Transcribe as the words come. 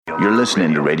You're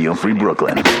listening to Radio Free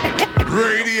Brooklyn.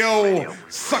 Radio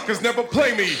suckers never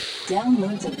play me.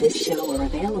 Downloads of this show are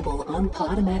available on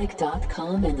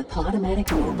Podomatic.com and the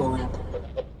Podomatic mobile app.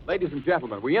 Ladies and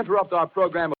gentlemen, we interrupt our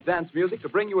program of dance music to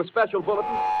bring you a special bulletin.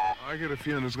 I get a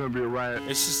feeling there's going to be a riot.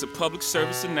 It's just a public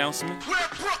service announcement. Where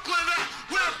Brooklyn at?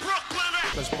 Where Brooklyn at?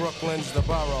 Because Brooklyn's the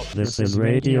borough. This is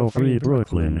Radio Free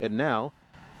Brooklyn. And now,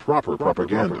 proper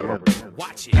propaganda.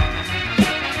 Watch it.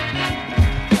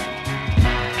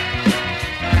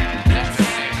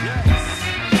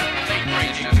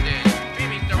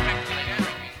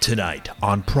 Tonight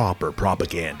on Proper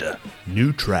Propaganda,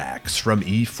 new tracks from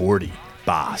E40,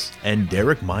 Boss, and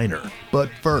Derek Minor. But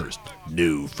first,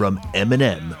 new from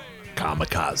Eminem,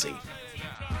 Kamikaze.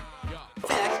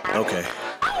 Okay.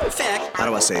 How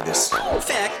do I say this?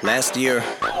 Last year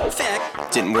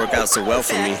didn't work out so well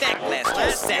for me.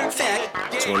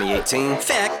 2018.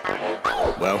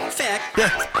 Well,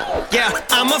 yeah,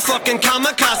 I'm a fucking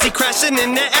kamikaze crashing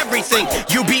into everything.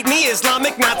 You beat me,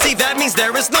 Islamic Nazi, that means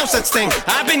there is no such thing.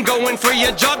 I've been going for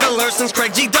your juggler since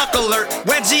Craig G. Duck Alert.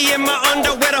 Wedgie in my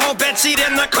underwear, the whole bedsheet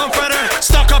and the comforter.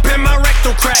 Stuck up in my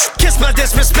rectal crack, kiss my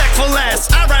disrespectful ass.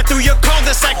 I ride through your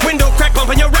cul-de-sac window crack,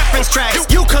 bumping your reference tracks.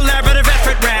 You collaborative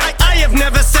effort rap, I have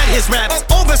never said his raps.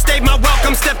 Overstayed my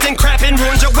welcome, stepped in crap and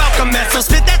ruined your welcome mat. So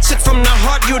spit that shit from the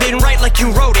heart, you didn't write like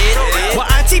you wrote it. Well,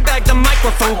 I teabag the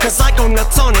microphone cause I go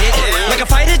nuts on it. Like a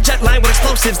fighter jet line with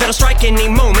explosives that'll strike any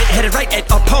moment. Headed right at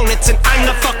opponents and I'm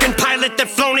the fucking pilot that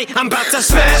flown it. I'm about to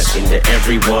smash into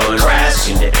everyone,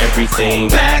 crash into everything.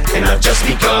 Back and I've just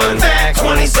begun. Back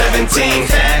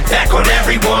 2017, back on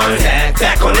everyone,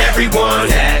 back on everyone,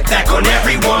 back on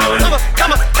everyone.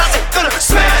 Come on, gonna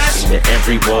smash into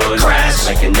everyone, crash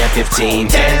like an F-15.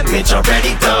 Damage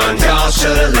already done. Y'all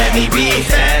should've let me be.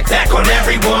 Back on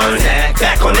everyone,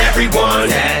 back on everyone,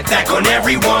 back on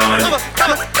everyone.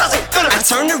 I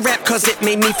turned to rap cause it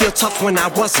made me feel tough when I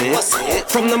wasn't.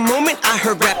 From the moment I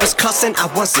heard rappers cussing, I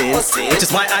wasn't. Which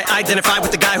is why I identify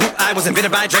with the guy who I was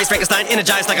invented by. Dre Frankenstein,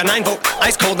 energized like a 9-volt.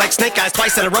 Ice cold like snake eyes,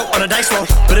 twice in a row on a dice roll.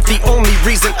 But if the only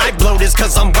reason I blowed is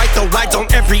cause I'm white, though why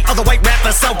don't every other white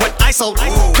rapper sell what I sold?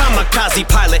 Kamikaze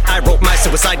pilot, I wrote my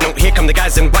suicide note. Here come the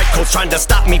guys in white coats trying to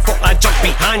stop me before I jump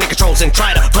behind the controls and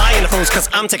try to fly in the phones. Cause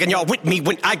I'm taking y'all with me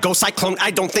when I go cyclone.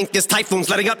 I don't think this typhoon's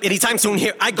letting up anytime soon.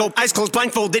 Here I go, eyes closed,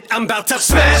 blindfolded, I'm about to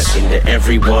smash into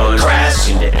everyone, crash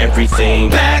into everything.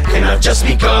 Back and I've just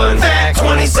begun. Back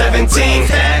 2017,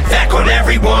 back on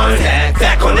everyone,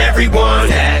 back on everyone,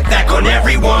 back on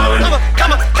everyone.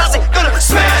 Come on, gonna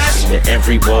smash into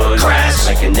everyone, crash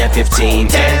like an F-15.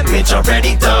 Damage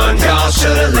already done. Y'all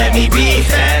should've let me be.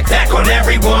 Back on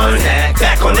everyone,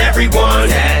 back on everyone,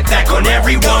 back on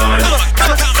everyone.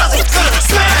 Come on, gonna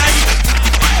smash.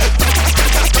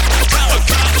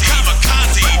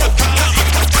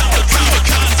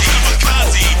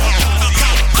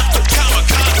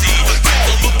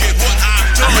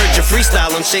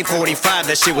 Freestyle on Shape 45,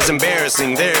 that shit was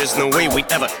embarrassing. There's no way we'd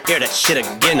ever hear that shit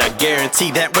again. I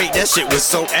guarantee that. Wait, that shit was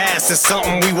so ass. It's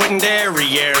something we wouldn't dare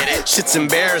re-air. Shit's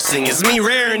embarrassing. It's me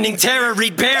raring terror,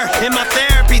 read bear. In my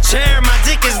therapy chair, my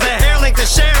dick is the hair length to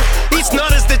share. Each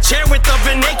nut is the chair width of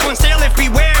an acorn tail. If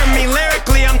beware me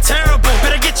lyrically, I'm terrible.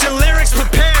 Better get your lyrics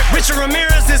prepared. Richard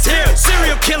Ramirez is here.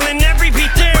 Serial killing every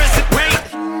beat there. Is it?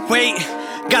 Wait.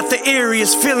 Got the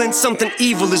eeriest feeling something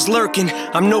evil is lurking.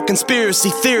 I'm no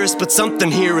conspiracy theorist, but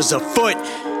something here is afoot.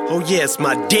 Oh yeah, it's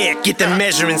my dick. Get the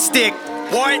measuring stick.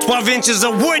 What? 12 inches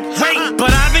of wood. Wait,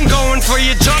 but I've been going for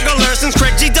your juggler since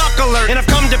Craig G. Duck Alert. And I've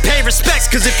come to pay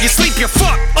respects, cause if you sleep, you're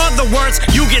fucked. Other words,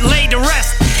 you get laid to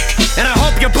rest. And I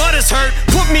hope your butt is hurt.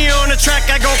 Put me on a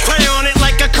track, I go play on it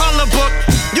like a color book.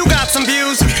 You got some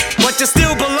views, but you're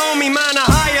still below me, mine are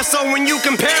higher. So when you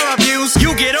compare our views,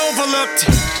 you get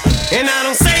overlooked. And I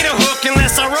don't say the hook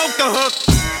unless I wrote the hook.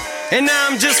 And now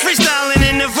I'm just freestyling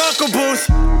in the vocal booth.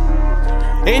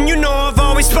 And you know I've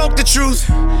always spoke the truth.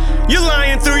 You're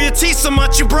lying through your teeth so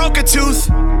much you broke a tooth.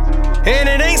 And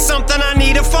it ain't something I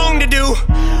need a phone to do.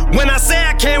 When I say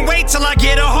I can't wait till I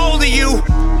get a hold of you.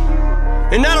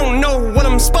 And I don't know what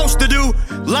I'm supposed to do.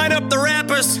 Line up the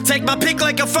rappers, take my pick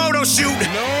like a photo shoot.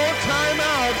 No time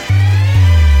out.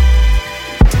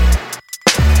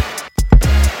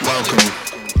 Welcome.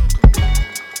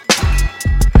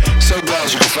 So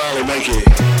glad you can finally make it.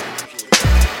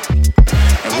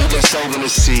 And we just sowing the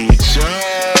seed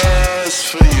just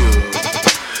for you.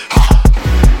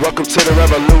 Welcome to the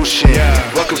revolution.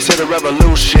 Yeah. Welcome to the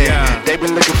revolution. Yeah. They've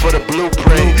been looking for the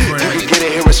blueprint. You can get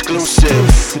it here exclusive.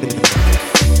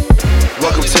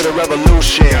 Welcome to the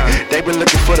revolution. They've been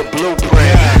looking for the blueprint.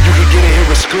 You can get it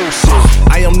here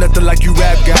exclusive. I am nothing like you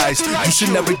rap guys. You should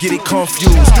never get it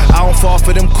confused. I don't fall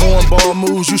for them cornball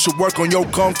moves. You should work on your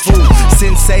kung fu.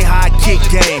 Sensei high kick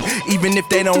game, even if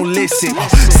they don't listen.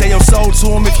 Say your soul to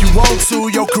them if you want to.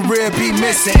 Your career be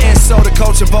missing. And so the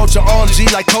culture vulture on G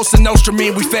like Costa Nostra. Me,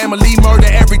 we family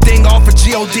murder everything off of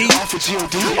G.O.D.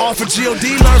 Off of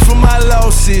G.O.D. Learn from my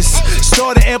losses.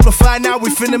 Start to amplify. Now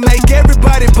we finna make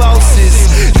everybody bosses.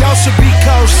 Y'all should be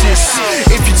cautious.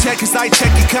 If you check us, I check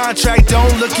your contract.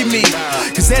 Don't look at me,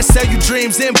 cause that sell you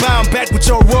dreams inbound back with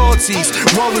your royalties.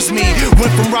 Woe is me,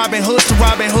 went from Robin Hood to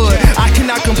Robin Hood. I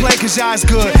cannot complain cause y'all's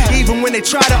good, even when they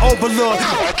try to overlook.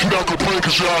 I cannot complain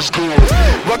cause y'all's good.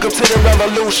 Welcome to the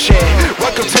revolution.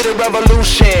 Welcome to the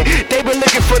revolution. They been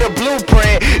looking for the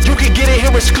blueprint. You can get it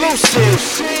here exclusive.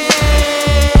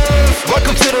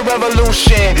 Welcome to the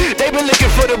revolution. They been looking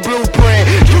for the blueprint.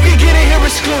 You can get it here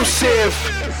exclusive.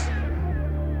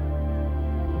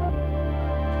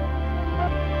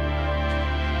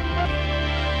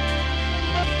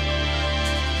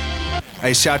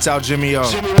 Hey, shouts out Jimmy O.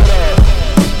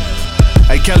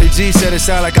 Hey, Kelly G said it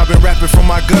sound like I've been rapping from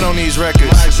my gut on these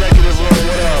records.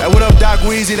 Hey, what up, Doc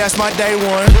Weezy? That's my day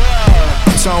one.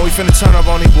 Song we finna turn up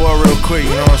on these boy real quick, you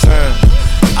know what I'm saying?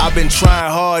 I've been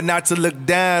trying hard not to look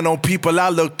down on people I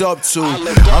looked up to.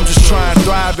 I'm just trying to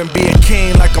thrive and be a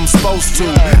king like I'm supposed to.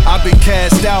 I've been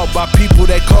cast out by people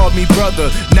that called me brother.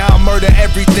 Now I murder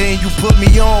everything you put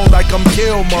me on like I'm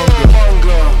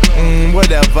Killmonger.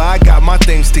 Whatever, I got my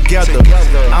things together.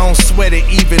 I don't sweat it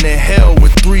even in hell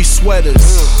with 3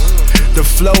 sweaters. The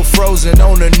flow frozen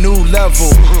on a new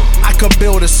level. I could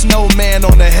build a snowman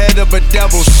on the head of a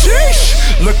devil.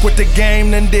 Sheesh! Look what the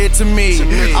game done did to me.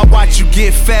 I watch you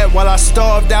get fat while I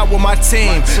starved out with my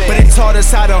team. But it taught us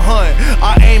how to hunt.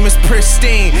 Our aim is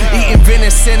pristine. Eating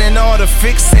venison and all the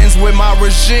fixings with my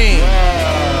regime.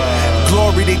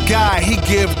 Glory to God, he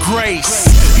give grace.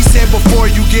 He said before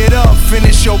you get up,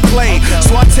 finish your plate.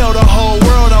 So I tell the whole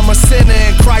world I'm a sinner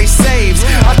and Christ saves.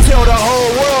 I tell the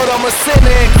whole world I'm a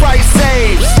sinner and Christ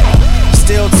saves.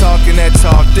 Still talking that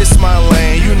talk, this my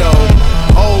lane, you know.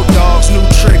 Old dogs, new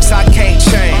tricks, I can't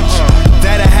change.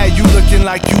 That I had you looking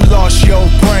like you lost your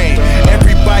brain.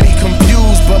 Everybody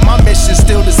confused, but my mission's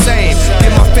still the same.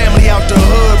 Get my family out the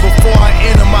hood before I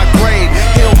enter my grave.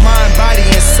 Heal mind, body,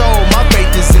 and soul, my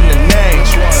faith is in the name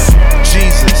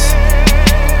Jesus.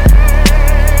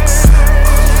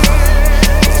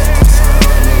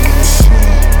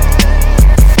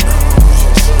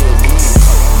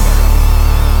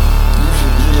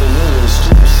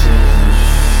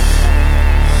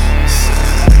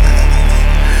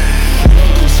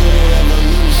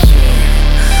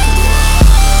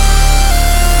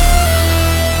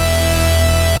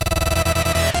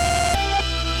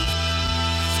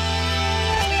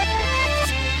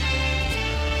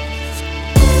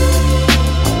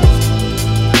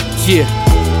 Yeah,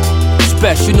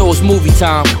 Specs, you know it's movie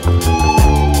time.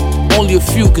 Only a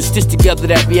few can stitch together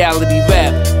that reality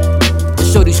rap and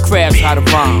show these crabs how to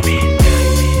rhyme.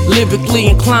 Lyrically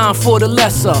inclined for the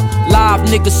lesser. Live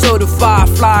nigga certified,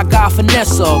 fly guy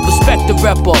Vanessa. Respect the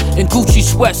rapper, in Gucci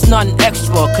sweats, nothing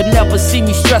extra. Could never see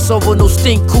me stress over no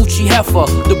stink coochie heifer.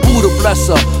 The Buddha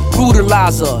blesser,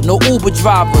 brutalizer, no Uber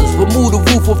drivers. Remove the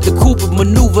roof of the coupe and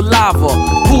maneuver lava.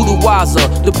 Brutalizer,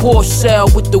 the Porsche shell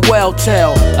with the well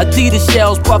tail. Adidas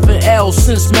shells puffin' L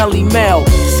since Melly Mel.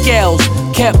 Scales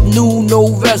kept new, no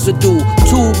residue.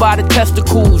 Two by the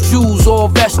testicles, Jews all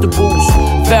vegetables.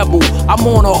 Rebel, I'm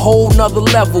on a whole nother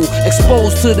level.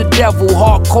 Exposed to the devil,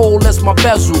 hard cold as my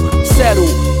bezel. Settle,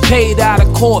 paid out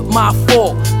of court, my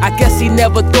fault. I guess he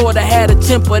never thought I had a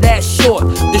temper that short.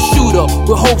 The shooter,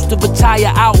 with hopes to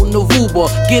retire out in Aruba.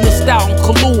 Getting stout in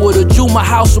Kahlua, the Juma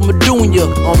house of Medunia.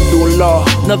 Alhamdulillah,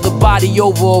 another body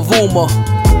over a rumor.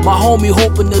 My homie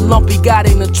hoping the lumpy got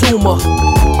in a tumor.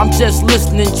 I'm just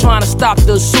listening, trying to stop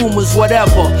the assumers,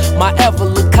 whatever. My ever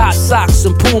Lacoste socks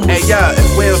and Pumas. Hey yo,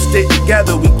 if we don't stick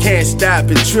together, we can't stop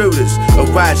intruders. Or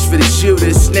watch for the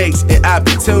shooters, snakes and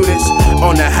opportunists.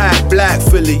 On the hot block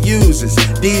full of users.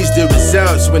 These the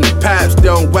results when the pops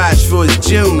don't watch for his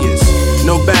juniors.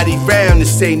 Nobody round to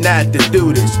say not to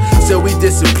do this. So we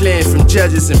discipline from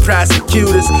judges and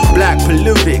prosecutors. Block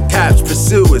polluted, cops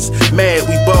pursue us. Mad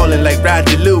we ballin' like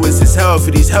Roger Lewis. It's hard for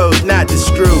these hoes not to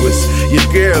screw us. Your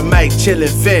girl might chill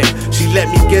and vent. She let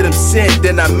me get them sent,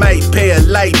 then I might pay a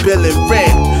light bill and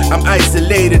rent. I'm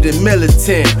isolated and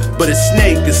militant, but a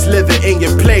snake is living in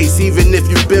your place even if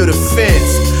you build a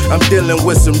fence. I'm dealing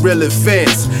with some real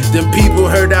events. Them people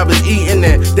heard I was eating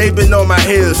and they been on my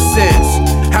heels since.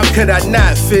 How could I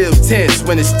not feel tense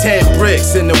when it's 10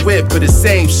 bricks in the whip for the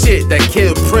same shit that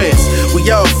killed Prince? We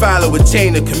all follow a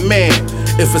chain of command.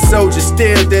 If a soldier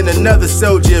steal, then another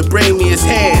soldier bring me his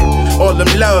hand. All them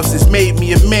loves has made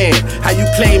me a man. How you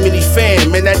claim any fan?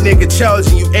 Man, that nigga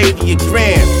charging you 80 a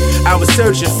gram. I was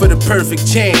searching for the perfect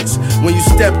chance. When you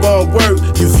step on work,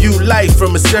 you view life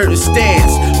from a certain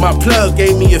stance. My plug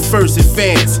gave me a first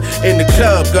advance. In the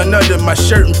club, gun under my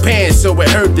shirt and pants, so it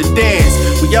hurt to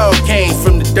dance. We all came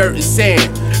from the dirt and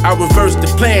sand. I reversed the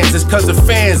plans, it's cause of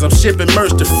fans. I'm shipping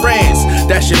merch to France.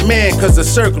 That's your man cause of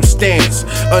circumstance.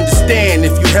 Understand,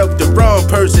 if you help the wrong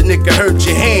person, it can hurt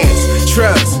your hands.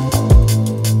 Trust.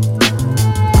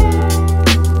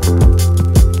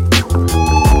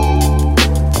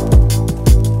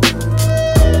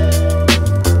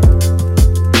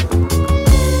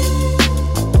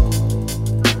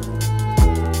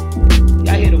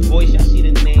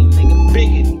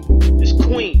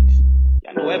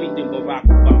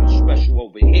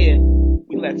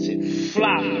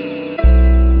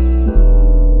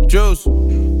 Juice,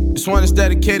 this one is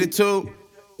dedicated to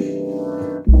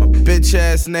my bitch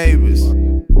ass neighbors.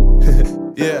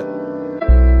 Yeah.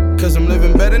 Cause I'm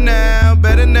living better now,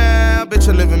 bitch,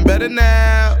 I'm living better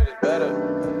now.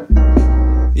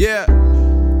 Yeah.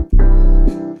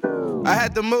 I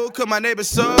had to move cause my neighbor's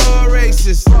so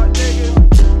racist.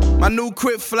 My new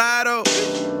crib fly though,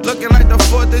 looking like the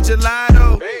 4th of July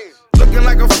though. Looking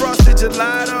like a frosted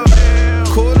gelato.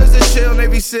 Cool as a chill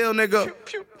Navy SEAL, nigga.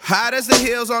 Hot as the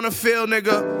hills on the field,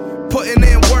 nigga. Putting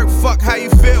in work, fuck how you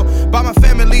feel. Buy my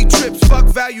family trips, fuck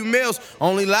value meals.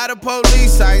 Only lie to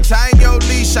police, I ain't tying your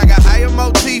leash. I got higher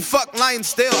motif, fuck lying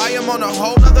still. I am on a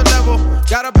whole nother level.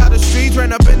 Got up out the streets,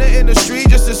 ran up in the industry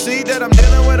just to see that I'm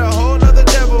dealing with a whole nother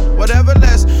devil. Whatever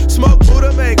less, smoke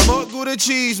Buddha, make more Gouda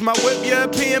cheese. My whip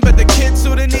European, but the kid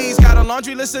Sudanese. Got a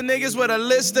laundry list of niggas with a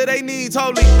list of they needs.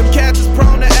 Holy, them cats is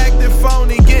prone to acting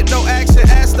phony. Get no action,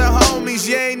 ask the homies,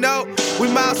 you ain't know. We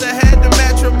miles ahead, the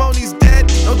matrimony's dead.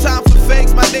 No time for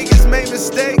fakes, my niggas made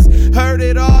mistakes. Heard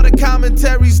it all, the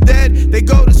commentary's dead. They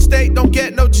go to state, don't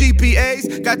get no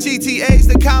GPAs. Got GTAs,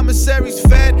 the commissary's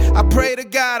fed. I pray to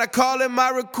God, I call him my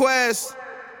request.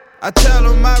 I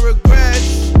tell him my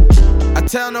regrets. I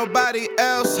tell nobody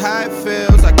else how it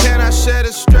feels. I cannot share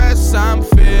the stress I'm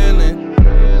feeling.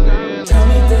 Tell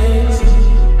me things,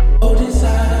 oh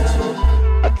desire.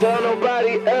 I tell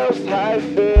nobody else how it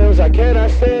feels. I cannot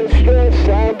share the stress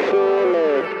I'm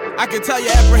feeling. I can tell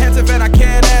you're apprehensive and I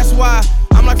can't ask why.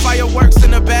 I'm like fireworks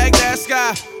in the Baghdad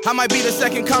sky. I might be the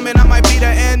second coming, I might be the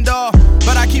end all.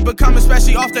 But I keep it coming,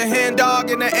 especially off the hand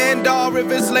dog. In the end all,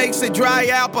 rivers, lakes, they dry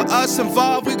out. But us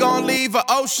involved, we gon' leave an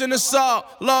ocean of salt.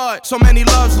 Lord, so many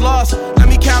loves lost. Let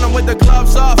me count them with the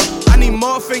gloves off. I need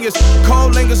more fingers,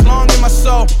 cold lingers long in my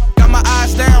soul. Got my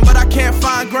eyes down, but I can't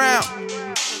find ground.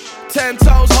 10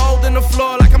 toes holding the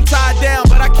floor like I'm tied down,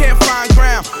 but I can't find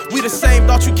ground. We the same,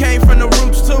 thought you came from the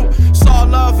roots too. Saw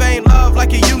love ain't love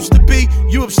like it used to be.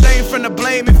 You abstain from the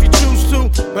blame if you choose to.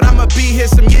 But I'ma be here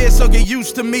some years, so get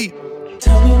used to me.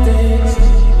 Tell me things,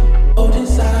 oh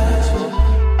desire.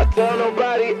 I tell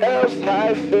nobody else how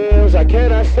it feels. I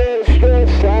cannot say the stress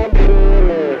I'm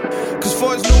feeling. Cause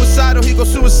for his suicidal, he go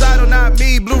suicidal, not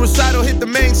me. Blue recital, hit the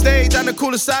main stage. I'm the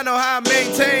coolest, I know how I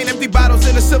maintain. Empty bottles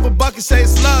in a silver bucket, say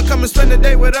it's love. Come and spend the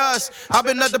day with us. I've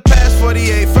been up the past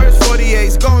 48, first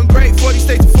 48's going great. 40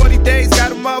 states and 40 days,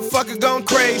 got a motherfucker going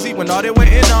crazy. When all they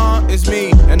waiting on is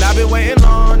me, and I've been waiting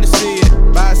on to see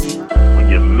it. Bye, see. When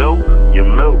you milk, you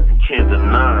can't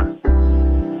deny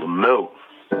the milk.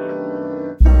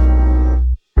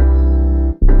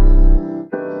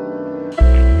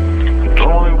 The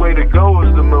only way to go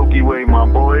is the Milky Way, my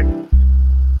boy.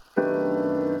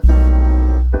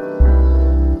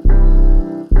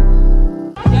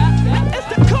 It's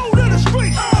the code of the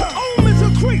street. Omens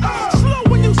of creep. Slow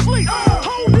when you sleep.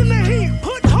 Hold in the heat.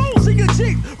 Put holes in your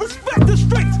Jeep. Respect the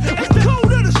streets. It's the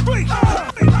code of the street.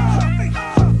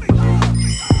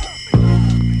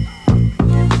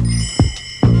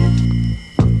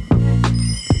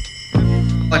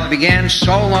 It began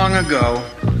so long ago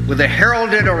with the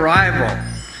heralded arrival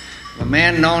of a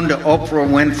man known to Oprah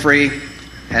Winfrey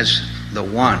as the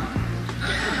One.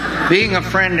 Being a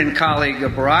friend and colleague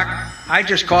of Barack, I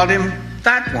just called him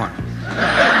that one.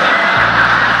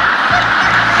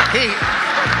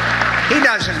 He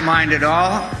doesn't mind at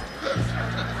all.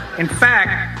 In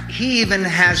fact, he even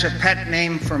has a pet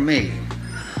name for me,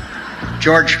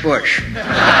 George Bush.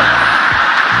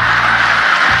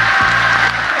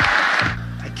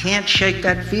 I can't shake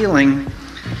that feeling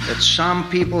that some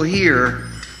people here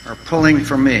are pulling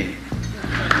for me.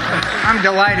 I'm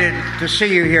delighted to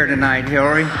see you here tonight,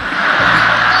 Hillary.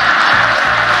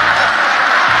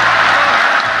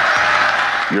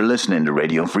 You're listening to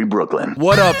Radio Free Brooklyn.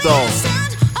 What up, though?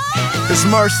 It's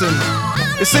Merson.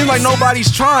 It seems like nobody's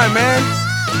trying, man.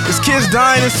 There's kids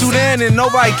dying in Sudan and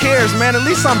nobody cares, man. At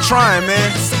least I'm trying,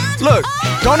 man. Look,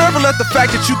 don't ever let the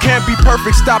fact that you can't be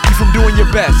perfect stop you from doing your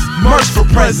best. Merch for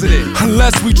president.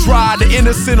 Unless we try, the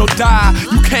innocent will die.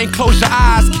 You can't close your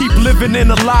eyes, keep living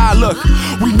in a lie. Look,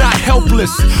 we not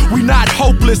helpless, we not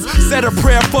hopeless. Said a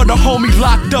prayer for the homie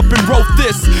locked up and wrote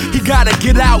this. He gotta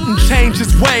get out and change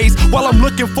his ways, while I'm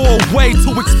looking for a way to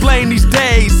explain these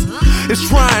days. It's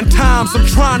trying times, I'm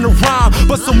trying to rhyme,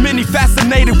 but so many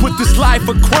fascinated with this life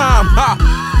of crime.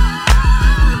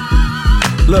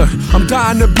 Look, I'm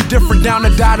dying to be different, down to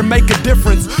die to make a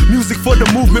difference. Music for the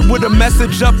movement with a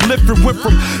message uplifting. Went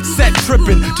from set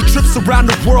tripping to trips around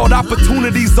the world.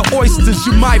 Opportunities are oysters,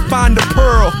 you might find a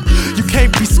pearl. You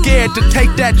can't be scared to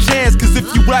take that chance, cause if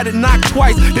you ride it knock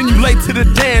twice, then you late to the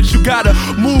dance. You gotta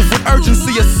move with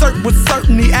urgency, assert with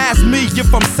certainty. Ask me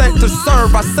if I'm sent to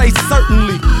serve, I say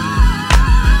certainly.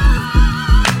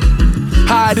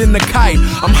 Hide in the kite,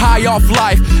 I'm high off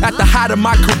life. At the height of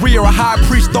my career, a high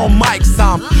priest on mics.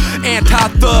 I'm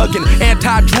anti-thug and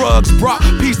anti-drugs. Brought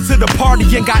peace to the party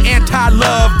and got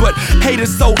anti-love. But hate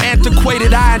is so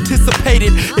antiquated, I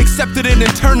anticipated. Accepted it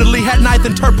internally, had ninth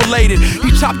interpolated.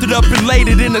 He chopped it up and laid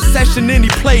it in a session and he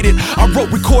played it. I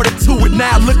wrote, recorded to it,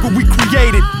 now look what we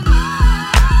created.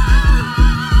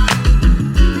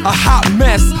 A hot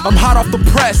mess, I'm hot off the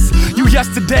press. You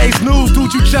yesterday's news,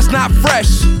 dude, you just not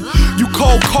fresh. You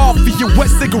cold coffee, you wet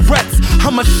cigarettes.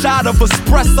 I'm a shot of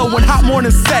espresso and hot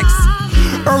morning sex.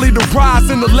 Early to rise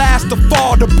and the last to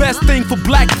fall. The best thing for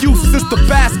black youth is the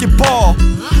basketball.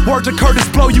 Word to Curtis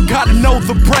Blow, you gotta know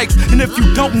the breaks. And if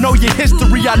you don't know your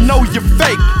history, I know you're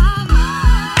fake.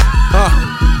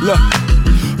 Look.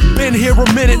 Been here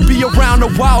a minute, be around a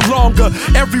while longer.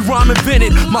 Every rhyme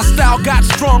invented, my style got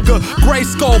stronger. Gray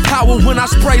skull power when I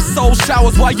spray soul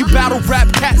showers. While you battle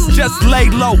rap cats, just lay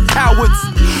low, cowards.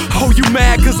 Oh, you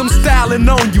mad cause I'm styling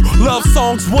on you. Love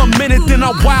songs 1 minute, then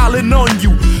I'm wildin' on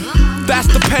you. That's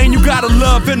the pain you gotta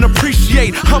love and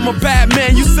appreciate. I'm a bad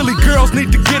man, you silly girls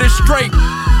need to get it straight.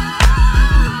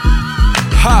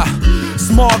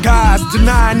 Small guys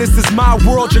denying this is my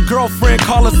world. Your girlfriend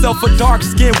call herself a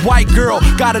dark-skinned white girl.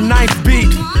 Got a ninth beat.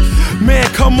 Man,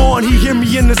 come on, he hear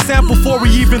me in the sample before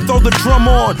he even throw the drum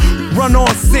on. Run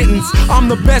on sentence, I'm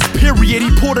the best period.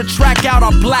 He pulled a track out,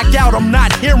 I black out, I'm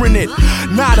not hearing it.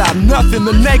 Nada, nothing,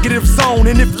 the negative zone.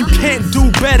 And if you can't do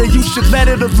better, you should let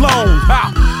it alone.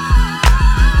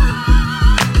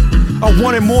 I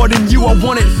want it more than you, I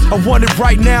want it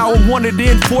right now. I want it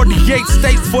in 48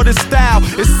 states for this style.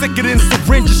 It's sicker than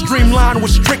syringes, streamlined with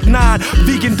strychnine.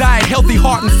 Vegan diet, healthy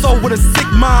heart and soul with a sick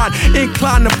mind.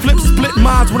 Inclined to flip split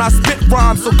minds when I spit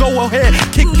rhymes. So go ahead,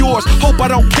 kick yours, hope I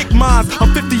don't kick mine.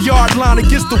 I'm 50-yard line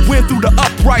against the wind through the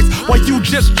uprights, while you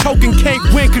just choking can't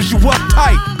win cause you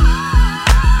uptight.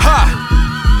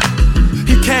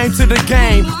 He came to the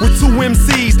game with 2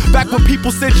 MCs. Back when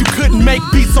people said you couldn't make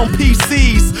beats on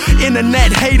PCs.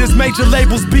 Internet haters, major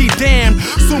labels be damned.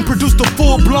 Soon produced a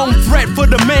full-blown threat for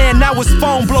the man. Now his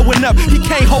phone blowing up, he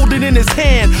can't hold it in his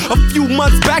hand. A few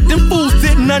months back, them fools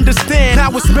didn't understand.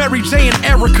 Now it's Mary J and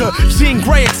Erica, Jean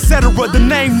Grey, etc. The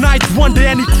name Ninth Wonder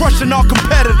and he crushing all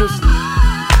competitors.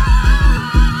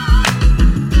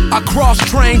 I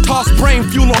cross-train, toss brain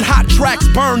fuel on hot tracks,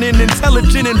 burning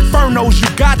intelligent infernos, you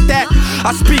got that?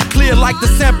 I speak clear like the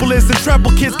sample is, and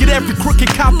treble kids get every crooked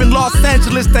cop in Los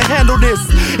Angeles to handle this.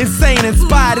 Insane,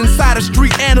 inspired inside a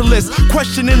street analyst,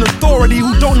 questioning authority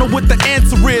who don't know what the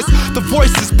answer is. The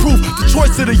voice is proof, the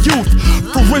choice of the youth.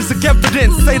 Forensic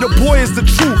evidence, say the boy is the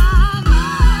truth.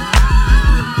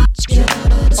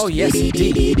 Oh yes,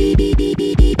 indeed.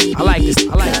 I like this.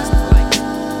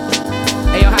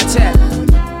 Hey, yo, Hot Tap.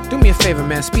 Do me a favor,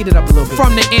 man, speed it up a little bit.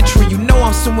 From the intro, you know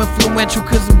I'm so influential,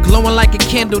 cause I'm glowing like a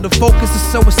candle. The focus is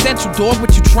so essential, dog.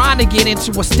 What you trying to get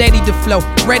into? A steady to flow,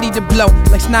 ready to blow.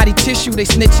 Like snotty tissue, they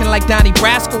snitching like Donnie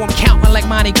Brasco. I'm counting like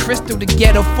Monte Cristo. The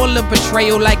ghetto full of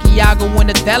betrayal like Iago and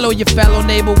Othello. Your fellow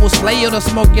neighbor will slay you, they'll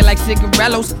smoke you like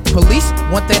cigarillos. Police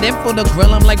want that info to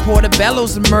grill them like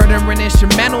portobellos. And murdering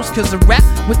instrumentals, cause a rap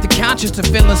with the conscience of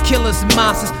villains, killers and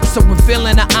monsters. So we're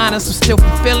feeling the honor, so still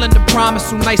fulfilling the promise.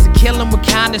 So nice to kill them with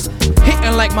kindness.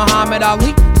 Hitting like Muhammad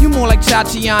Ali, you more like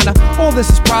Tatiana. All this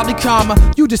is probably karma,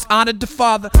 you dishonored the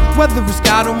Father. Whether it's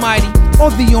God Almighty or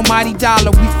the almighty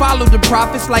dollar, we follow the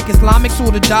prophets like Islamics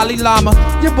or the Dalai Lama.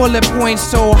 Your bullet points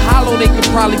so hollow they could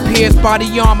probably pierce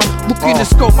body armor. Look in the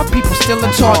scope, my people still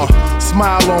a target.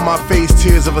 Smile on my face,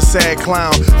 tears of a sad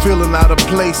clown. Feeling out of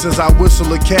place as I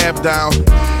whistle a cab down.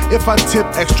 If I tip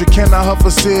extra, can I huff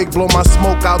a cig? Blow my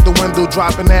smoke out the window,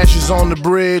 dropping ashes on the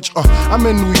bridge. I'm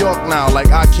in New York now, like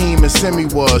Akeem and Simi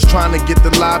was, trying to get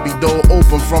the lobby door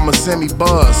open from a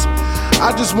semi-buzz.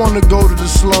 I just wanna go to the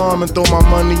slum and throw my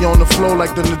money on the floor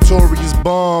like the notorious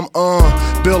bum.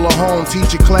 Build a home,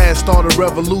 teach a class, start a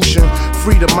revolution.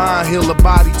 Free the mind, heal the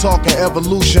body, talking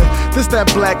evolution. This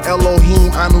that black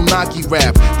Elohim Anunnaki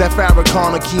rap, that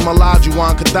Farrakhan Akeem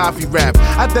Olajuwon Gaddafi rap.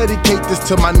 I dedicate this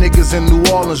to my niggas in New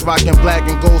Orleans, rocking black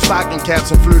and gold stocking caps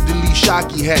and fleur-de-lis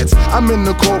shocky hats. I'm in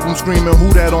the courtroom screaming,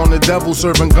 who that on the devil?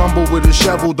 Serving gumbo with a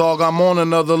shovel, dog, I'm on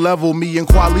another level. Me and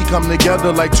Kweli come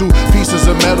together like two pieces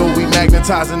of metal. We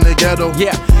magnetizing the ghetto.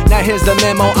 Yeah, now here's the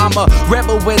memo. I'm a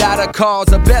rebel without a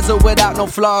cause, a bezel without no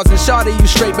flaws. And shawty, you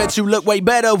straight, bet you look way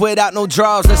better without no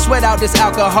draws. Let's sweat out this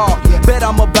alcohol. Bet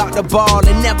I'm about to ball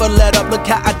and never let up. Look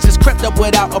how I just crept up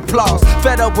without applause.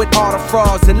 Fed up with all the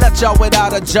frauds and left y'all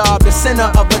without a job. The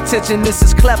center of attention, this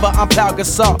is clever, I'm Pau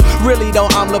Gasol. Really though,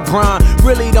 I'm LeBron.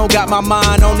 Really don't got my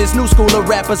mind on this new school of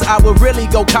rappers. I would really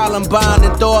go Columbine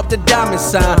and throw up the diamond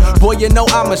sign. Boy, you know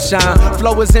I'ma shine.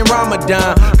 Flow is in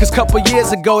Ramadan. Cause couple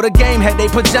years ago, the game had they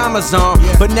pajamas on.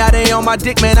 But now they on my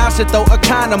dick, man, I should throw a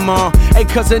condom on. Hey,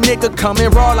 cause a nigga coming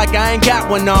raw like I ain't got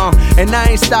one on. And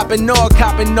I ain't stopping nor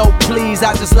copping no please.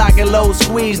 I just like a low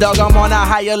squeeze, dog. I'm on a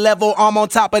higher level, I'm on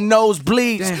top of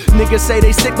nosebleeds. Niggas say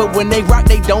they sick, but when they rock,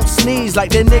 they don't sneeze.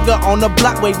 Like that nigga on the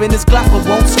block waving his Glock, but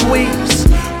won't squeeze.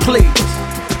 Please.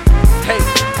 Hey.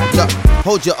 Yo,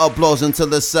 hold your applause until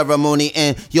the ceremony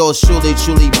end. Yours truly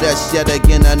blessed yet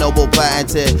again, a noble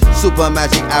patented super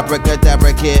magic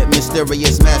abracadabra kid,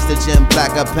 mysterious master gem,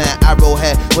 blacker pen,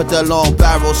 arrowhead with the long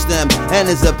barrel stem, and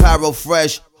his apparel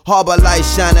fresh. Harbor light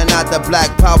shining out the black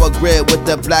power grid with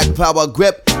the black power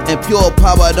grip. And pure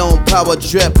power don't power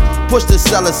trip. Push the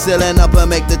cellar ceiling up and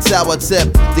make the tower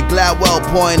tip. The Gladwell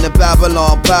point, the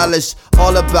Babylon polish.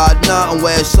 All about nothing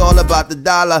where it's all about the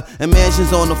dollar. And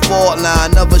mansions on the fault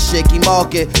line of a shaky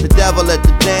market. The devil at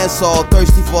the dance hall,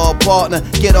 thirsty for a partner.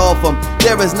 Get off him.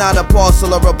 There is not a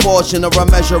parcel or a portion or a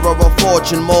measure or a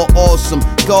fortune more awesome,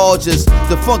 gorgeous.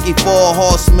 The funky four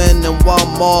horsemen and one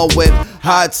more with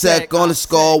high tech on the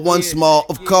score. Once more,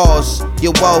 of course,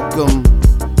 you're welcome.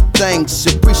 Thanks,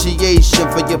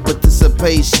 appreciation for your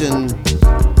participation.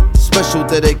 Special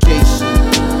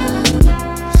dedication,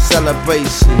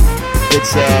 celebration,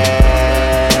 it's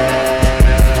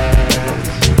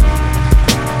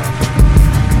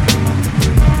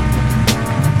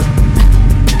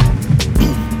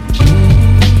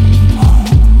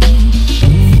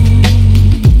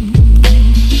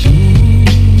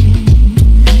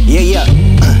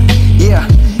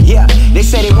They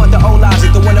say they want the old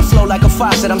logic, the one to flow like a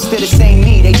faucet. I'm still the same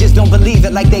me, they just don't believe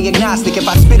it like they agnostic. If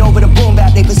I spit over the boom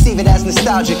bap, they perceive it as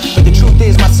nostalgic. But the truth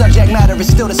is, my subject matter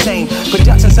is still the same.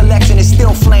 Production selection is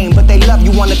still flame, but they love you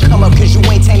on the come up, cause you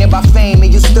ain't tainted by fame,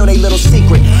 and you still they little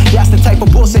secret. That's the type of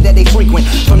bullshit that they frequent.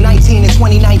 From 19 to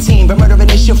 2019, been murdering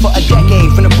this shit for a decade.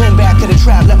 From the boom bap to the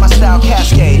trap, let my style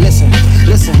cascade. Listen,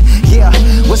 yeah.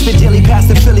 What's the dilly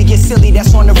past the Philly? Get silly,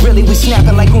 that's on the really. We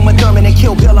snapping like Uma Thurman and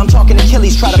Kill Bill. I'm talking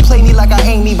Achilles, try to play me like I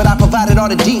ain't me, but I provided all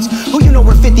the deets. Who you know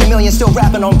we're 50 million still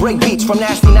rapping on break beats? From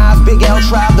Nasty Nas, Big L,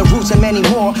 Tribe, The Roots, and many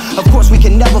more. Of course we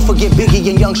can never forget Biggie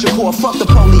and Young Shakur. Fuck the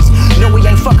police, no we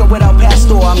ain't fucking without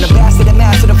Pastor. I'm the bastard that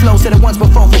master the flow, said it once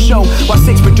before for show. While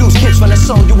 6 produce kids from the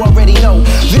soul, you already know.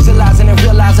 Visualizing and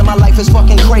realizing my life is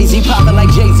fucking crazy. Popping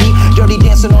like Jay-Z, dirty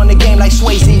dancing on the game like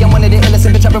Swayze. I'm one of the illest,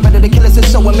 bitch, I've been ready to kill us,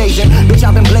 it's so amazing. Bitch,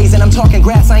 I've been blazing, I'm talking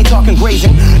grass, I ain't talking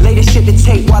grazing. Lay this shit to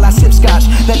tape while I sip scotch.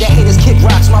 Let the haters kick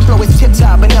rocks, my flow is tip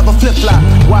top, but never flip-flop.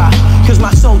 Why? Cause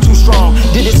my soul too strong.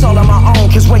 Did this all on my own,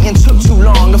 cause waiting took too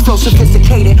long. The flow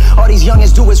sophisticated, all these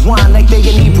youngins do is whine like they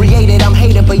inebriated. I'm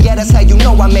hated, but yeah, that's how you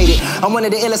know I made it. I'm one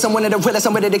of the illest, I'm one of the realest,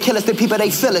 I'm ready to kill us. The people, they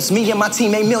feel us. Me and my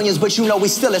team made millions, but you know we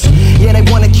still us. Yeah, they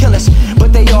wanna kill us,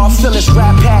 but they all feel us.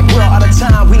 Rap pack, we're all out of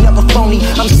time, we never phony.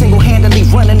 I'm single-handedly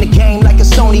running the game like a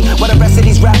Sony. While the rest of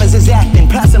these rappers is acting.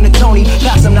 Pass them to Tony,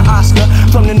 pass them to Oscar.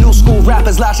 From the new school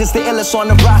rappers, Lashes the illest on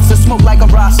the roster. Smoke like a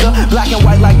roster, black and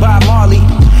white like Bob Marley.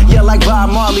 Yeah, like Bob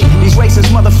Marley. These racist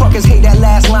motherfuckers hate that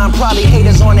last line. Probably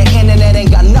haters on the internet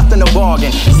ain't got nothing to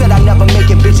bargain. Said I never make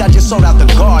it, bitch, I just sold out the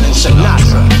garden.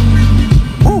 Sinatra.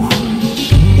 Woo.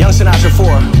 Young Sinatra 4,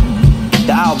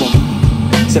 the album,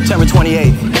 September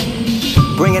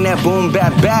 28th. Bringing that boom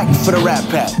bap back for the Rat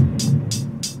Pack.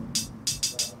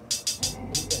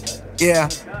 Yeah.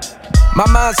 My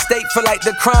mind state feel like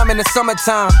the crime in the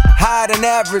summertime. Higher than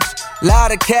average.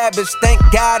 Lot of cabbage, thank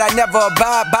God I never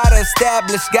abide by the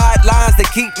established guidelines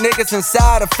that keep niggas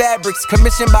inside of fabrics.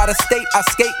 Commissioned by the state, I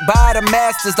skate by the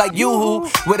masters like Yoo-hoo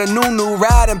with a new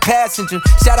riding passenger.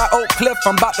 Shout out Oak Cliff,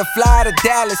 I'm about to fly to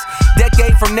Dallas.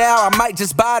 Decade from now, I might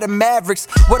just buy the Mavericks.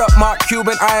 What up, Mark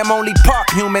Cuban? I am only part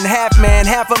human, half man,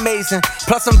 half amazing.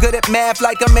 Plus I'm good at math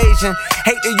like I'm Asian.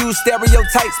 Hate to use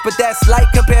stereotypes, but that's light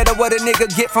compared to what a nigga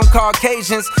get from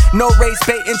Caucasians. No race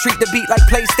baiting, treat the beat like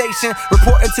PlayStation.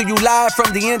 Reporting to you live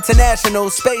from the International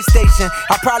Space Station.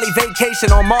 I probably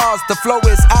vacation on Mars. The flow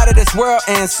is out of this world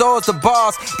and so's the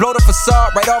bars. Blow the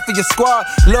facade right off of your squad.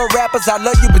 Little rappers, I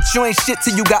love you, but you ain't shit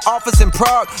till you got office in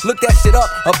Prague. Look that shit up,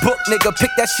 a book nigga,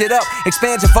 pick that shit up.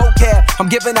 Expand your vocab. I'm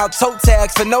giving out toe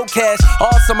tags for no cash.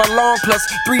 All summer long plus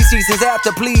 3 seasons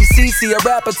after. Please CC a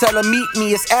rapper, tell him meet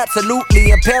me. It's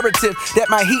absolutely imperative that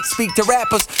my heat speak to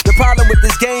rappers. The problem with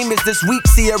this game is this weak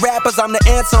see rappers. I'm the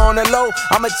answer on the low.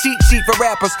 I'm a cheat sheet for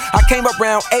rappers. I came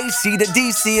around AC to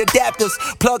DC adapters.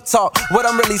 Plug talk. What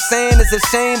I'm really saying is a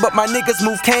shame, but my niggas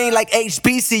move cane like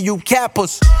HBCU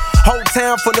cappers. Whole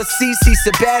town full of CC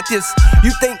Sabathias.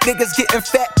 You think niggas getting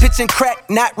fat, pitching crack?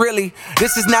 Not really.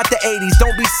 This is not the 80s,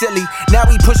 don't be silly. Now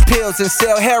we push pills and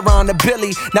sell heroin to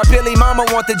Billy. Now Billy mama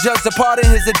want the judge to pardon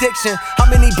his addiction. How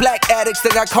many black addicts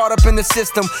that got caught up in the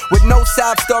system? With no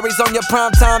sob stories on your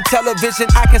primetime television,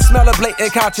 I can smell a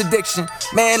blatant contradiction.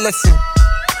 Man, listen.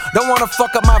 Don't wanna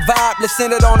fuck up my vibe, let's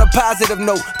send it on a positive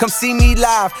note. Come see me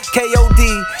live,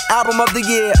 KOD, album of the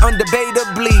year,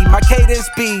 undebatably. My cadence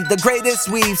be the greatest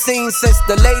we've seen since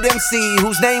the late MC,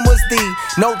 whose name was the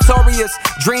Notorious.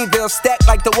 Dreamville stacked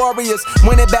like the Warriors,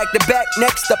 winning back to back.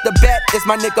 Next up the bat is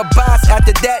my nigga Boss.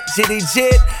 After that, Jitty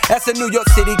Jit, that's a New York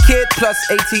City kid, plus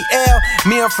ATL.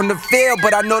 Me, I'm from the field,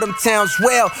 but I know them towns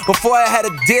well. Before I had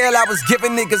a deal, I was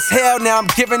giving niggas hell. Now I'm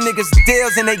giving niggas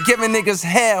deals and they giving niggas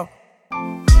hell.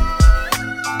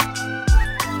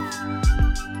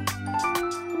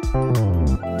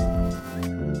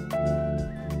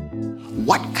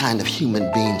 What kind of human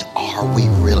beings are we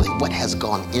really? What has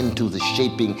gone into the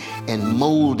shaping and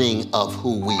molding of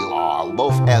who we are,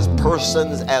 both as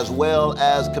persons as well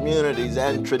as communities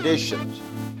and traditions?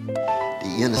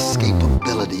 The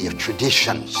inescapability of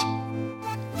traditions.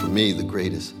 For me, the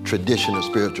greatest tradition of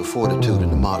spiritual fortitude in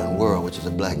the modern world, which is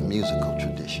a black musical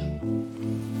tradition.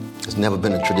 There's never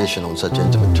been a tradition on such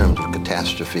intimate terms of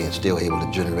catastrophe and still able to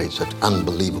generate such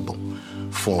unbelievable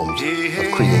forms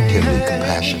of creativity,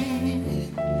 compassion,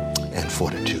 and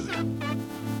fortitude.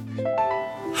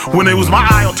 When it was my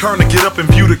ideal turn to get up and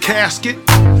view the casket,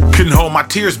 couldn't hold my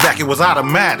tears back, it was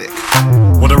automatic.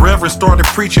 When the reverend started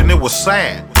preaching, it was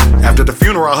sad. After the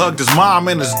funeral, I hugged his mom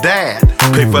and his dad.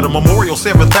 Paid for the memorial,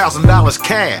 $7,000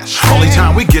 cash. Only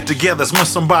time we get together is when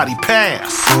somebody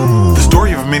passed. The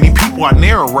story of many people I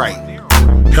narrate.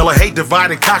 Hella hate,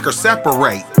 divide and conquer,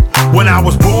 separate. When I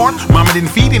was born, mama didn't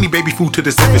feed any baby food to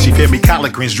this infant. She fed me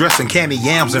collard greens, dressing, candy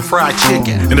yams, and fried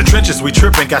chicken. In the trenches we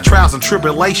tripping, got trials and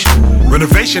tribulation.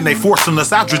 Renovation, they forcing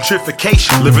us out,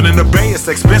 gentrification. Living in the Bay, it's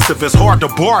expensive, it's hard to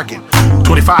bargain.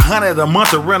 $2,500 a month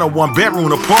to rent a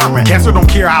 1-bedroom apartment. Cancer don't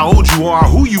care how old you are or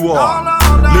who you are.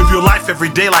 Live your life every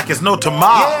day like it's no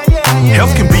tomorrow.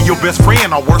 Health can be your best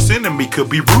friend, our worst enemy could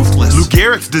be ruthless. Lou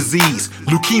Gehrig's disease,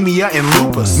 leukemia, and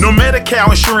lupus. No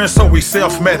Medi-Cal insurance, so we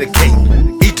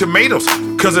self-medicate. Eat tomatoes,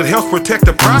 cause it helps protect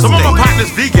the prostate. Some of my partners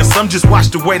vegan, some just watch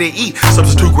the way they eat.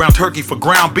 Substitute ground turkey for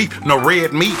ground beef, no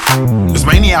red meat. This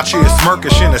mania out here is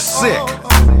smirkish and is sick.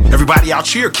 Everybody out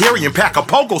here carrying pack a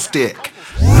pogo stick.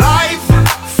 Life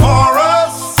for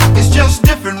us is just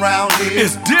different round here.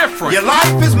 It's different. Your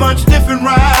life is much different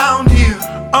round here.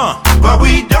 But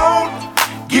we don't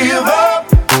give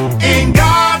up. In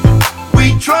God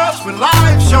we trust when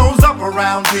life shows up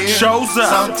around here. Shows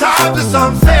up. Sometimes it's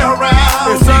unfair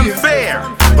around It's unfair.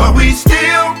 here, but we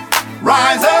still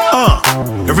rise up.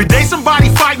 Every day somebody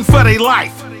fighting for their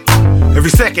life. Every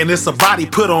second it's a body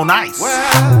put on ice.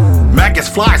 Maggots,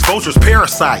 flies, vultures,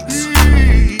 parasites.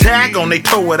 Tag on, they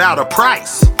toe without a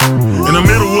price. In the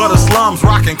middle of the slums,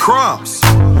 rocking crumbs.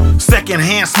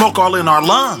 Secondhand smoke all in our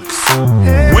lungs.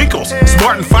 Winkles,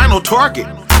 smart and final target.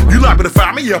 You liable to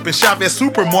find me up in Chavez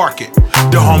Supermarket.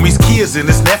 The homies' kids and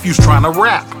his nephews trying to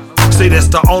rap. Say that's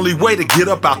the only way to get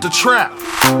up out the trap.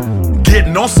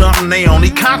 Getting on something they only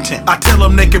content. I tell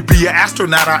them they could be an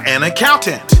astronaut or an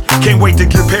accountant. Can't wait to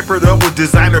get papered up with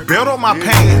designer belt on my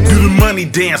pants. Do the money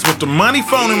dance with the money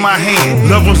phone in my hand.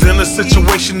 Loved ones in a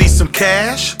situation need some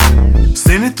cash.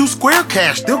 Send it through Square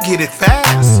Cash, they'll get it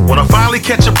fast. When I finally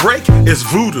catch a break, it's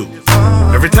voodoo.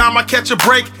 Every time I catch a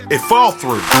break, it fall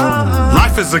through.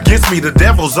 Life is against me, the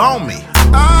devil's on me.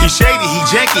 He shady, he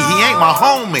janky, he ain't my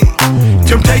homie.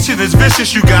 Temptation is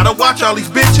vicious, you gotta watch all these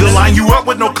bitches. They'll line you up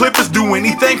with no clippers, do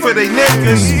anything for they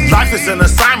niggas. Life is an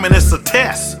assignment, it's a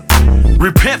test.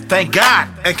 Repent, thank God,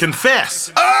 and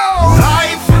confess. Oh,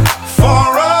 life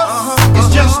for us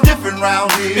is just different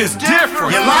round here. It's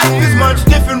different. Your life is much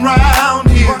different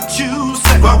round here. What you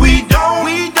say? But we don't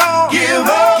give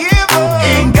up.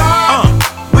 In God,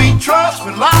 we trust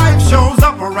when life shows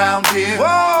up around here.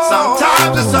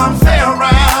 Sometimes it's unfair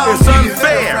around It's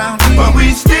unfair. but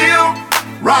we still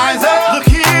rise up. Look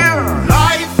here,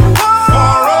 life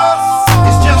for us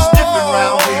is just different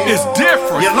round here. It's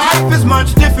different. Your life is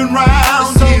much different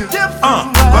round here.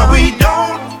 But we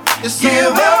don't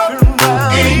give up.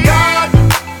 In God,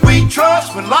 we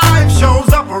trust when life shows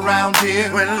up around here.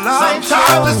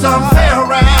 Sometimes it's unfair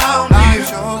around here,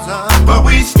 but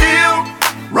we still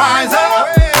rise up.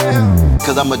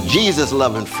 Because I'm a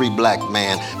Jesus-loving free black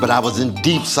man, but I was in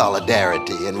deep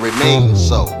solidarity and remain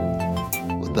so,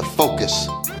 with the focus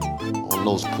on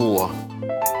those poor,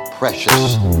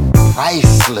 precious,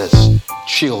 priceless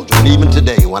children. Even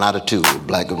today, 1 out of 2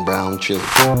 black and brown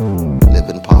children live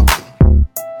in poverty.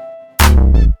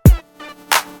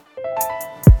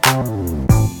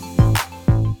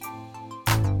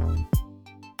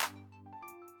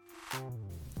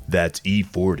 That's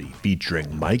E40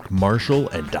 featuring Mike Marshall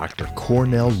and Dr.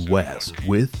 Cornel West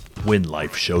with When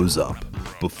Life Shows Up.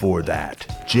 Before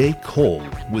that, J. Cole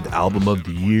with Album of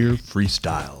the Year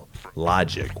Freestyle.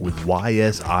 Logic with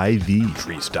YSIV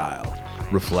Freestyle.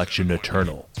 Reflection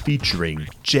Eternal featuring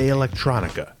J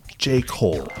Electronica, J.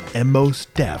 Cole, and Mos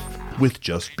Def with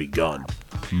Just Begun.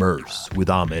 Merce with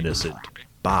I'm Innocent.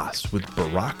 Boss with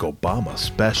Barack Obama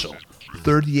Special.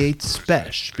 38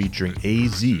 Spesh featuring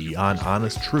AZ on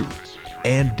Honest Truth,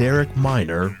 and Derek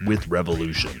Minor with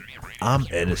Revolution. I'm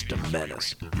Ennis the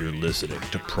Menace. You're listening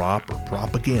to Proper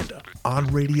Propaganda on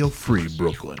Radio Free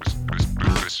Brooklyn.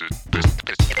 This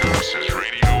is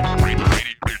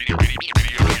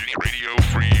Radio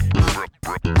Free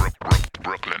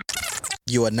Brooklyn.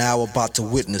 You are now about to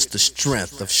witness the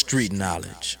strength of street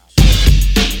knowledge.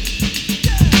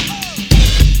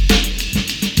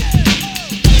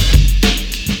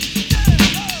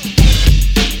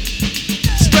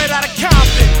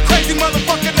 Crazy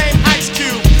motherfucker named Ice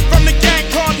Cube. From the gang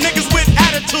called niggas with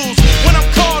attitudes. When I'm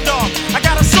called off, I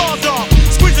got a sawed off.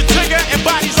 Squeeze the trigger and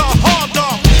bodies are hauled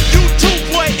off. You too,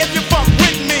 boy, if you fuck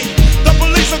with me. The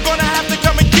police are gonna have to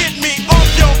come and get me off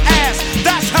your ass.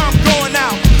 That's how I'm going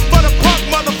out. For the punk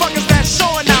motherfuckers that's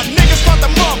showing out. Niggas want to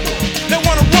mumble, they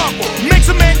wanna rumble. Mix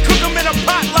them and cook them in a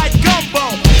pot like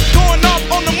gumbo. Going off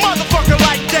on the motherfucker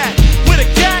like that. With a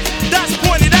gat that's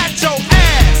pointed at your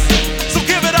ass. So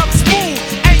give it up smooth.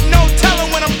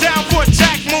 Down for a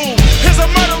jack move. Here's a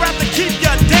murder rap to keep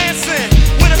ya dancing.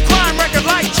 With a crime record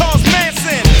like Charles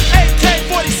Manson.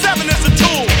 AK-47 is a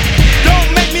tool. Don't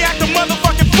make me act a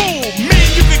motherfucking fool. Me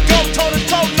and you can go toe to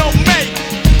toe, no mate.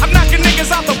 I'm knocking niggas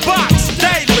out the box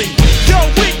daily. Yo,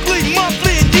 weekly,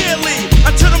 monthly, and yearly.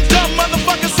 Until them dumb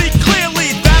motherfuckers see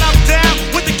clearly that I'm down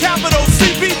with the capital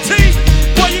CBT.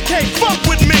 Boy, you can't fuck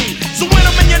with me. So when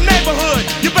I'm in your neighborhood,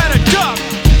 you better duck.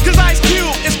 Cause Ice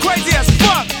Cube is crazy as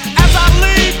fuck. As I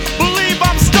leave, believe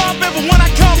I'm stomping, but when I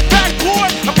come back, boy,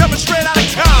 I'm coming straight out of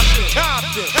Compton.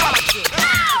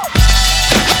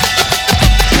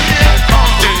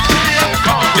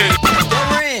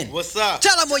 What's up?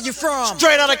 Tell them where you from.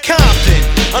 Straight out of Compton,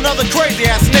 another crazy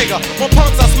ass nigga. When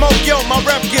punks I smoke, yo, my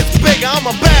rep gets bigger. I'm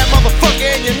a bad motherfucker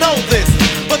and you know this,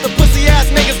 but the pussy ass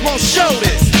niggas won't show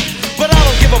this. But I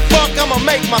don't give a fuck, I'ma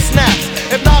make my snaps.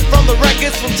 If not from the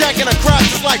records, from jacking across,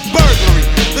 it's like burglary.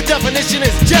 The definition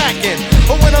is jacking,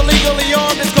 or when illegally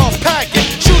armed, it's called packing.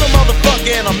 Shoot a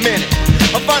motherfucker in a minute.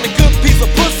 I find a good piece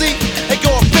of pussy and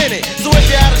go up in it. So if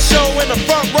you had a show in the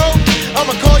front row,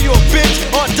 I'ma call you a bitch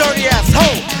or a dirty ass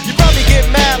hoe. You probably get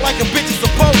mad like a bitch is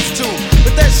supposed to,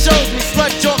 but that shows me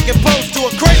slut joke and pose to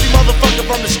a crazy motherfucker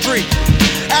from the street.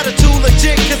 Attitude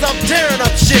legit, cause I'm tearing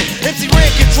up shit. MC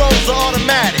Ren controls are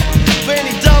automatic. For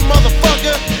any dumb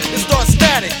motherfucker, it starts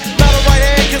static. Not a right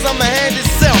hand, cause I'm the hand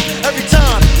itself. Every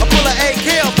time I pull an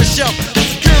AK off the shelf, the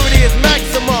security is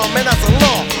maximum, and that's a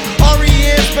law.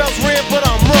 R-E-N spells red, but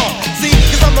I'm raw. See,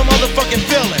 cause I'm the motherfucking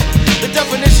villain. The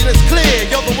definition is clear,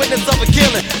 you're the witness of a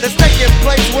killing that's taking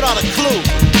place without a clue.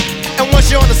 And once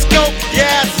you're on the scope, your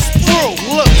ass is through.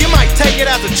 Look, you might take it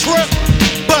as a trip,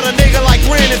 but a nigga like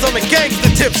grin is on the gangster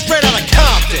tip, straight out of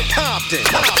Compton.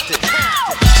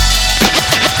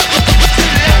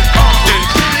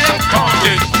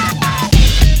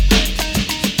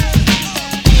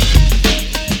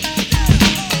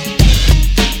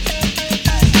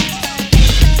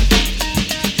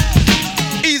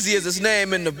 Easy is his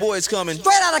name and the boys coming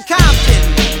straight out of Compton.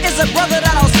 It's a brother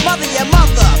that'll smother your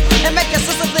mother and make your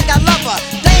sister think I love her.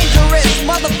 Dangerous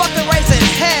motherfucker raising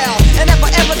hell. And if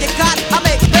I ever get caught, I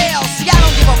make bail. See, I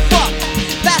don't give a fuck.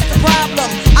 That's the problem.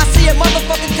 I see a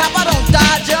motherfucking cop, I don't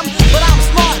dodge him. But I'm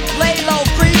smart, lay low,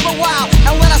 creep a while.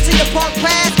 And when I see the punk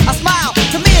pass, I smile.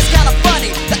 To me it's kinda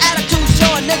funny. The attitude show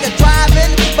a nigga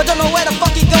driving, but don't know where the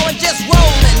fuck he going, just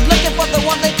rolling. Looking for the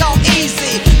one they call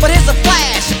easy. But here's a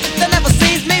flash that never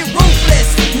sees me, ruthless.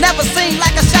 Never seen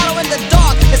like a shadow in the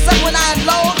dark. Except when I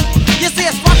unload. You see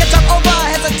a spark and talk over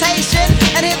hesitation.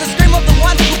 And hear the scream of the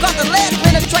one who got the lead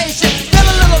penetration. Feel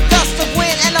a little gust of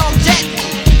wind and I'm jetting.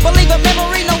 Believe a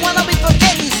memory, no one will be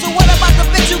forgetting. So what about the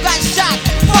bitch who got shot?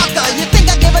 Fucker, you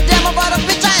think I give a damn about a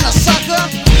bitch? I ain't a sucker.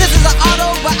 This is an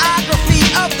autobiography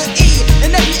of the E.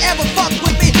 And if you ever fuck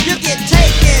with me, you get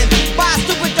taken by a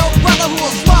stupid dope brother who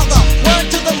will smother. Word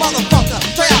to the motherfucker.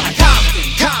 Straight out of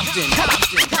Compton.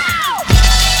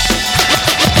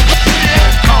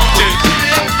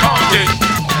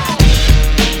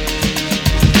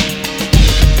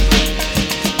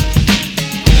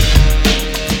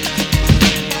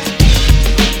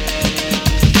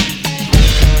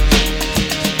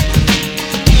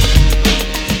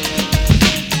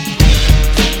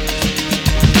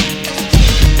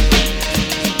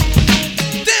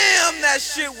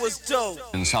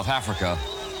 In South Africa,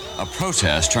 a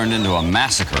protest turned into a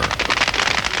massacre.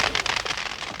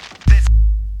 This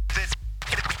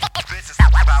is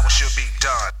how it should be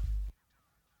done.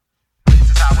 This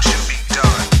is how it should be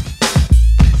done.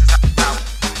 This is how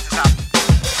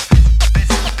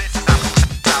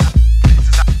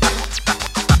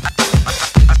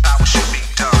it should be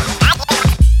done.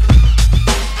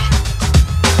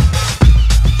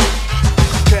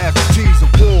 Casualties of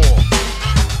war.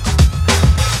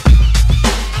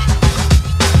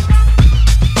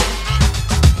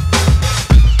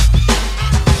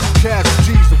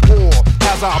 Casualties of war.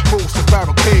 As I approach the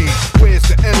barricade, where's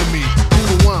the enemy? Who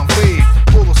do I invade?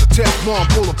 Bullets of Teflon,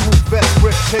 bulletproof vest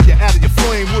grip. Take you out of your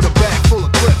flame with a bag full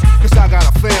of clips. Cause I got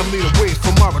a family to wait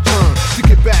for my return. To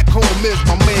get back home is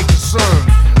my main concern.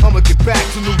 I'ma get back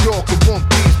to New York in one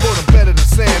piece. For the better than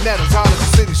sand that is hot as the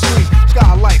city streets.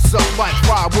 Sky lights up like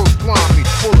fireworks blind me.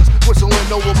 Bullets whistling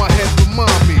over my head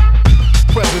remind me.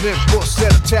 President Bush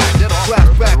said attack.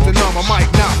 Flashback to numb, I might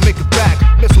not make it back.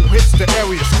 Missile hits the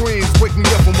area, screams. Wake me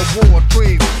up from a war of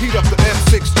dreams. Heat up the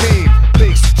M16.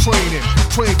 Basic training,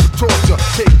 train for torture.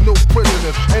 Take no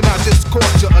prisoners, and I just caught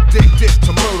you addicted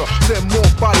to murder. Send more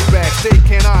body bags, they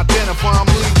can't identify them.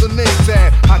 Leave the name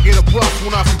tag. I get a rush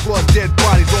when I see blood, dead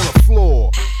bodies on the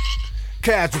floor.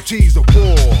 Casualties of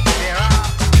war.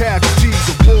 Casualties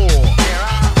of war.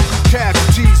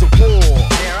 Casualties of war.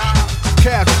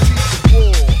 Casualties of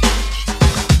war.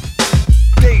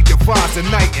 Day divides the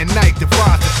night and night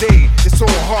divides the day. It's all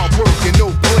hard work and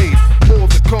no play. More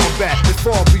than combat, it's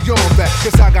far beyond that.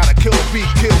 Cause I got a kill or be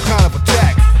killed kind of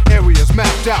attack. Areas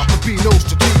mapped out to be no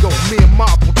stratego. Me and my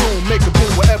platoon make a boom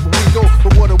wherever we go.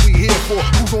 But what are we here for?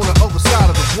 Who's on the other side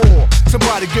of the war?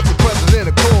 Somebody give the president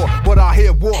a call. But I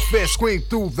hear warfare scream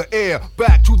through the air.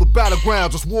 Back to the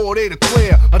battlegrounds, it's war they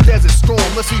declare. A desert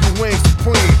storm, let's see who reigns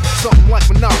supreme. Something like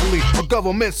Monopoly, a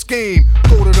government scheme.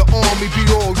 Go to the army, be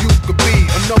all you could be.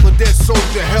 Another dead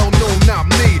soldier, hell no, not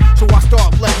me. So I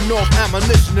start letting off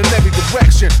ammunition in every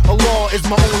direction. Allah is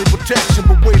my only protection.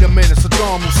 But wait a minute,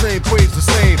 Saddam Hussein prays the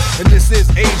same. And this is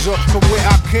Asia, from where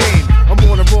I came. I'm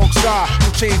on the wrong side, so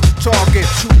change the target.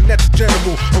 Shooting at the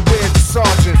general, and where's the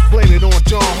sergeant? Blame it on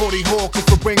John Hody Hawkins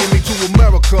for bringing me to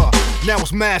America. Now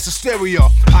it's mass hysteria.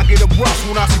 I get a rush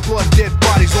when I see blood, dead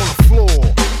bodies on the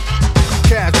floor.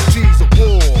 Casualties of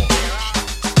war.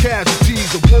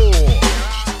 Casualties of war.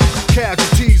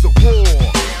 Casualties of war.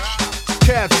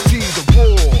 Casualties of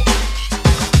war.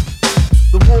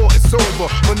 The war is over,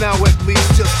 but now at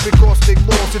least. Just because they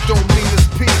lost, it don't mean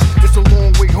it's peace. It's a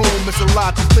long way home, it's a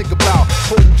lot to think about.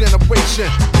 Whole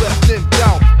generation left in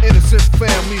doubt. Innocent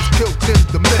families killed in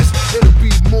the mist. It'll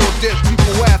be more dead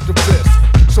people after this.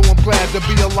 So I'm glad to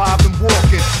be alive and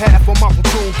walking. Half of my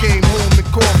platoon came home in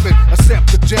coffin.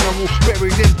 Except the general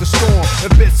buried in the storm.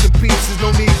 And bits and pieces,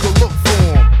 no need to look for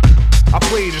them. I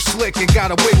played it slick and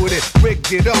got away with it.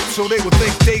 Rigged it up so they would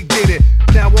think they did it.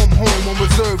 Now I'm home on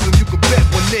reserves and you can bet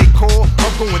when they call,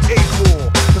 I'm going AWOL.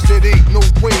 Cause it ain't no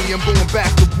way I'm going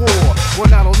back to war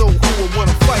when I don't know who or what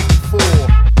I'm fighting for.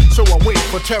 So I wait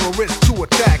for terrorists to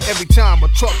attack. Every time a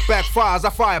truck backfires,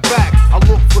 I fire back. I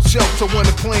look for shelter when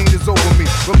the plane is over me.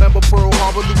 Remember Pearl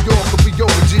Harbor, New York will be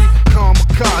over, G.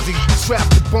 Kamikaze,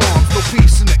 strapped to bombs. No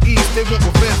peace in the east, they want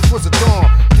revenge was a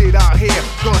dawn. Did out here,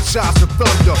 gunshots of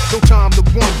thunder. No time to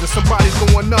wonder, somebody's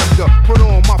going under. Put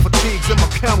on my fatigues and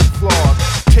my camouflage.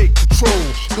 Take control,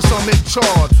 cause I'm in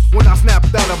charge. When I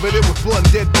snapped out of it, it was blood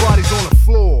and dead bodies on the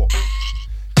floor.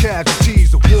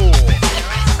 Casualties of war.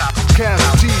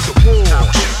 Casualties of war.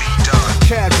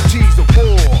 Casualties of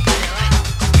war.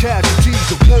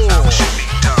 Casualties of war.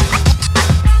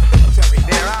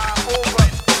 There are over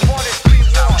 43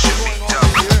 wars going on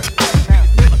here.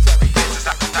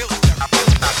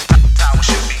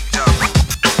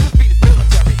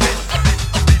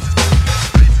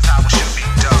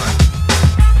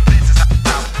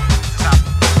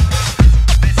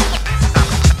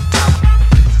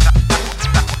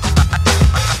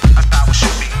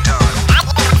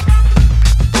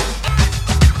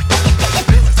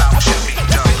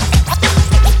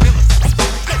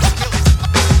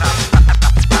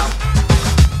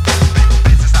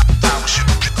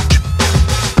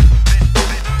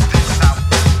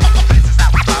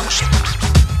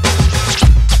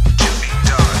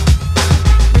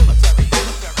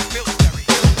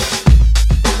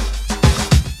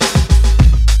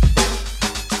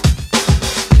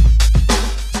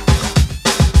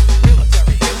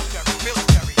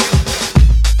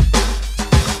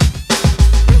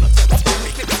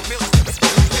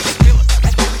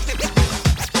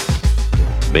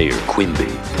 Mayor Quimby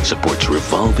supports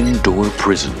revolving door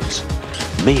prisons.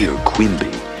 Mayor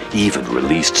Quimby even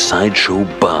released Sideshow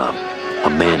Bob, a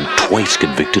man twice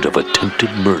convicted of attempted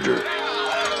murder.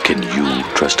 Can you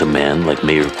trust a man like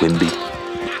Mayor Quimby?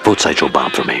 Vote Sideshow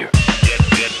Bob for mayor.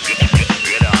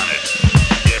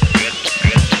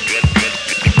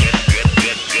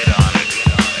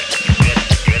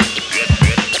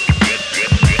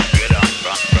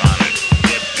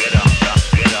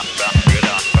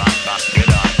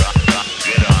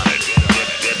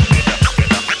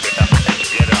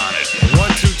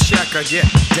 I get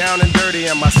down and dirty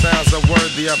and my sounds are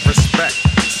worthy of respect.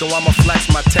 So I'ma flex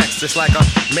my text, it's like a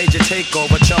major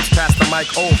takeover. Chumps pass the mic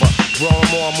over, growing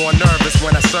more and more nervous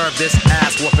when I serve this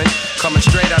ass whooping. Coming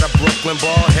straight out of Brooklyn,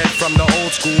 ball head from the old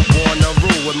school, born to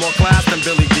rule with more class than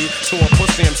Billy D. To a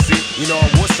pussy MC, you know a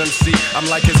wuss MC. I'm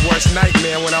like his worst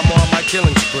nightmare when I'm on my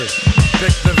killing spree.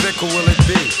 Pick the Vic, who will it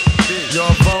be? Your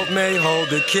vote may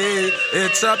hold the key,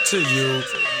 it's up to you.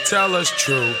 Tell us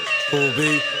true, who'll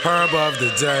be herb of the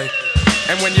day.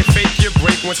 And when you fake, you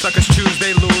break. When suckers choose,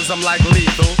 they lose. I'm like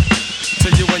lethal. To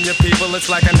you and your people, it's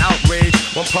like an outrage.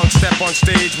 When punks step on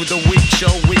stage with a weak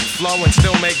show, weak flow, and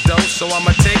still make dough. So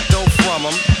I'ma take dough from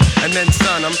them, and then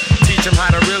son them. Teach them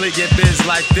how to really get biz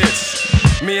like this.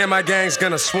 Me and my gang's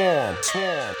gonna swarm.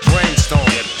 Brainstorm.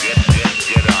 Get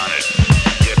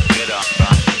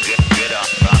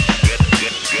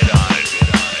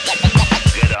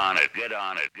on it. Get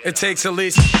on it. It takes at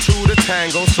least two to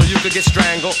tangle, so you could get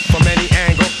strangled from any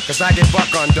angle. Cause I get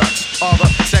buck on ducks. All the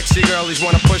sexy girlies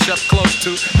wanna push up close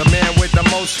to the man with the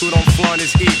most who don't flaunt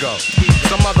his ego.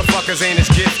 Some motherfuckers ain't as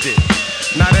gifted.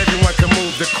 Not everyone can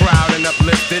move the crowd and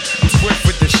uplift it. I'm swift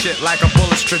with the shit like a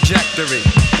bullet's trajectory.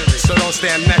 So don't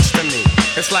stand next to me.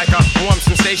 It's like a warm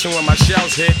sensation when my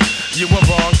shells hit. You were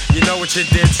wrong, you know what you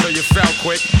did, so you fell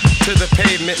quick. To the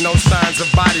pavement, no signs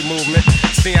of body movement.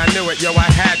 See, I knew it, yo, I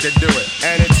had to do it.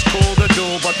 And it's cool to do,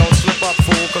 but don't slip up,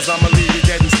 fool. Cause I'ma leave you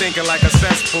getting stinking like a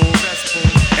cesspool.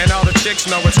 And all the chicks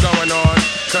know what's going on.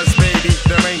 Cause baby,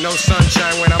 there ain't no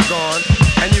sunshine when I'm gone.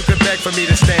 And you could beg for me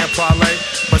to stay and parlay,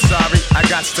 but sorry, I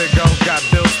got to go, got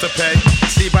bills to pay.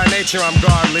 See, by nature I'm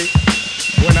godly.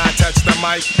 When I touch the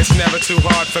mic, it's never too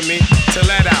hard for me to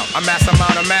let out a mass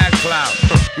amount of mad cloud.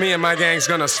 Me and my gang's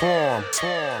gonna swarm.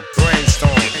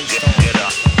 Brainstorm. Get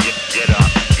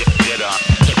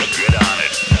on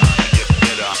it.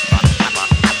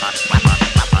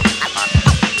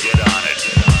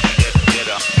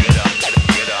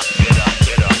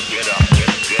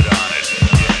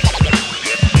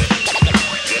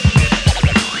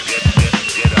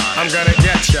 I'm gonna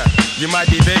get ya. You might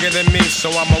be bigger than me, so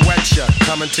I'ma wet ya.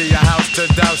 Coming to your house to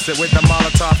douse it with the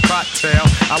Molotov cocktail.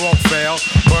 I won't fail.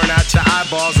 Burn out your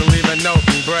eyeballs and leave a note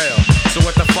in braille. So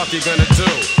what the fuck you gonna do?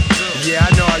 Yeah, I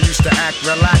know I used to act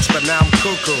relaxed, but now I'm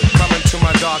cuckoo. Coming to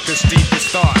my darkest, deepest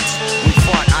thoughts. We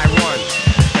fought, I won.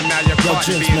 And now you're Yo,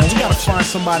 Jinx, man, we gotta find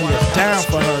somebody that's down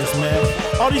for hers, man.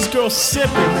 All these girls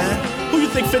sipping, man. Who you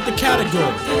think fit the category?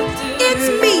 It's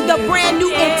me, the brand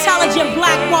new intelligent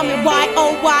black woman,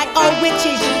 Y-O-Y-O, which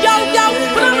is Yo-Yo.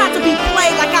 But I'm not to be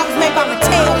played like I was made by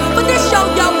Mattel. But this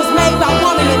Yo-Yo was made by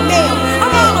woman and male. I'm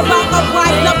all about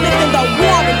rise, uplifting the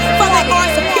woman. For they are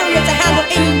superior to handle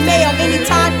any male,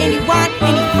 anytime, any rhyme,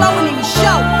 any flow, and any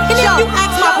show. And if you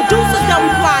ask my producers, they'll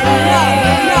reply, no.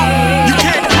 You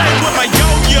can't play with my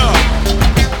yo-yo.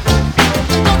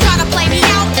 Don't try to play me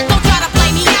out. Don't try to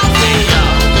play me out.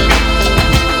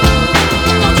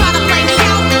 Don't try to play me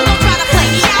out. Don't try to play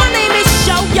me out. My name is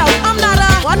Yo-Yo. I'm not a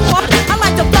one-more. I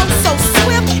like to flow so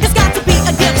swift. It's got to be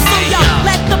a gift. So yo,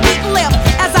 let the beat lift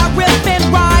as I riff and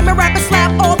rhyme and rap and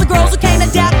slap all the girls who can't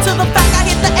adapt to the fact I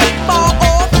hit the 8-ball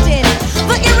often.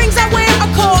 The earrings I wear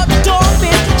are called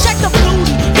dolphins. Check the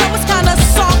booty. Yo, it's kinda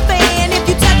soft, and if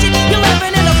you touch it, you're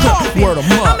living in a coffin. Word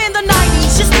 'em up. I'm in the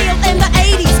 90s, you're still in the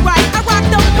 80s, right? I rock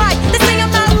the mic. They say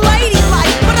I'm not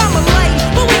ladylike, but I'm a lady.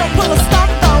 But we don't pull a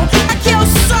stunt though. I kill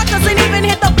suckers and even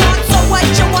hit the block. So what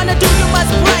you wanna do? You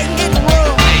must play it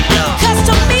real. 'Cause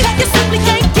to me, you simply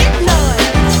can't get none.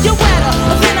 You're wetter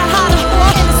than a hotter,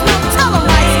 and it's no telling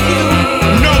Ice Cube.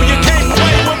 No, you can't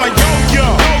play with my yo-yo.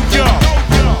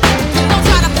 Yo-yo. Don't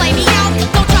try to play me out.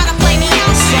 Don't try to play me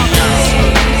out.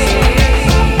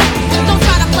 Don't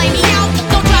try to play me out.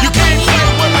 Don't try to play me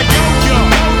out. With my yo-yo.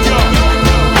 Yo-yo.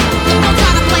 Don't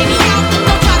try to play me out.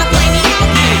 Don't try to play me out.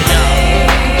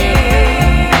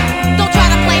 Don't try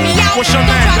to play me out. What's your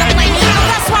Don't name, try to baby? play me out.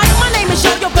 That's right, my name is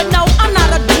Yo-Yo, but no, I'm not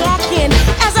a drunken.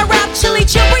 As I rap chili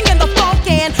chill, bringing the funk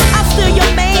in. I'm still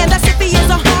your man, that's if he is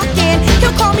a honkin'.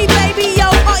 He'll call me baby, yo,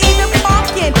 or even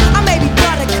pumpkin. I may be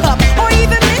Buttercup, or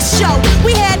even Miss Show.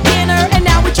 We had dinner, and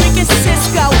now we're drinking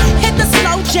Cisco. Hit the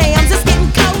slow jams, it's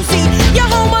getting cozy. You're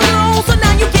home alone, so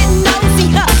now you're getting nosy.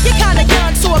 Huh, you're kinda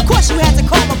young, so of course you had to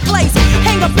call my place.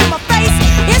 Hang up in my face,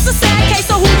 it's a sad case,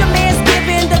 so who your man's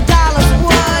giving the dollars?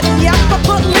 What? Yep, I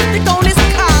put lipstick on his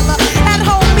collar. At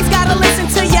home, he's gotta listen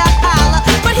to ya holler.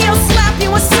 But he'll slap you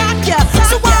and sock ya,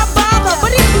 so why bother?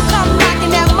 But if you come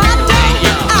knocking at my door,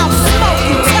 I'll smoke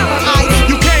you, tell her Ice.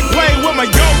 You can't play with my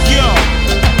yo-yo.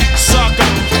 Sucker.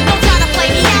 Don't try to play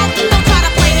me out. Don't try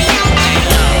to play me out.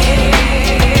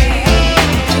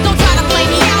 Don't try to play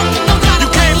me out. Don't try to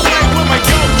play me out. With my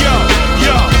yo-yo.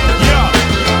 Yo. Yo.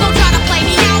 Don't try to play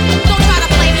me out. Don't try to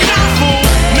play me out. Fool.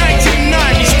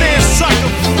 1990, stand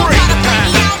sucker free.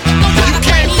 You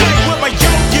can't play with my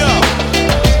yo-yo.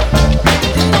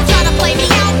 Don't try to play me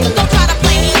out. Don't try to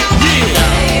play me out.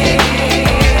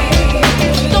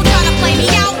 Don't try to play me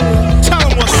out. Tell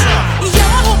 'em what's up. Yo,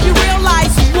 I hope you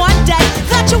realize one day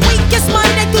that your week is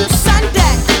Monday through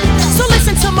Sunday. So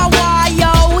listen to my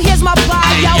yo, here's my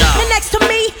bio. And next to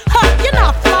me, huh, you're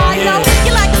not fly, no.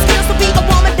 You like the skills to be a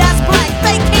woman that's black.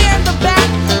 Fake hair in the back,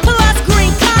 plus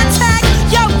green contact.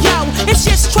 Yo, it's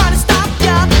just trying to stop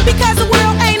ya. Because the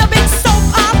world ain't a big soap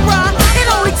opera. It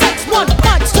only takes one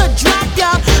punch to drop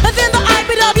ya. And then the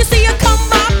IBW see you come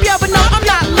up ya. But no, I'm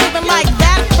not living like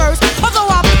that first. Although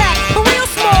I pack a real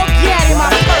small gat in my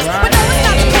purse. But no, it's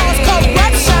not to cause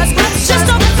corruption. Just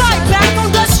a fight back on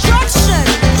destruction.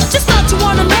 Just thought you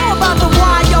wanna know about the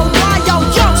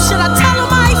yo. Should I tell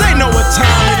 'em Ice? They know what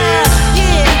time it is.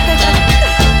 Yeah.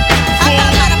 I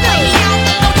gotta try to play me out.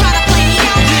 Don't try to play me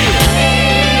out.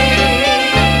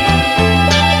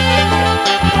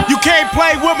 You can't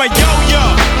play with my yo-yo.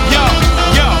 Yo.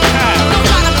 Yo. Don't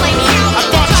try to play me out. I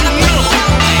thought you knew.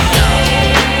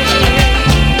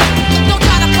 Don't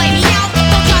try to play me out.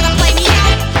 Don't try to play me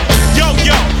out.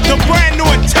 Yo-yo, the brand new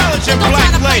intelligent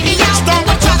black lady. Stomp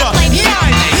to the 90s.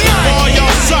 For all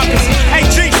y'all suckers. Hey,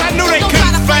 Jinx, I knew they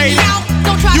couldn't fade it.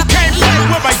 You can't play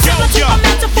with my yo-yo. A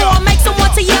metaphor, make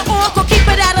someone to your oracle. Keep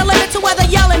it at a limit to whether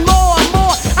yelling more and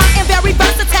more. I am very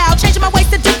versatile, changing my ways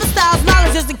to different styles.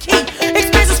 Knowledge is the key.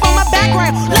 Experiences from my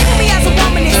background. Label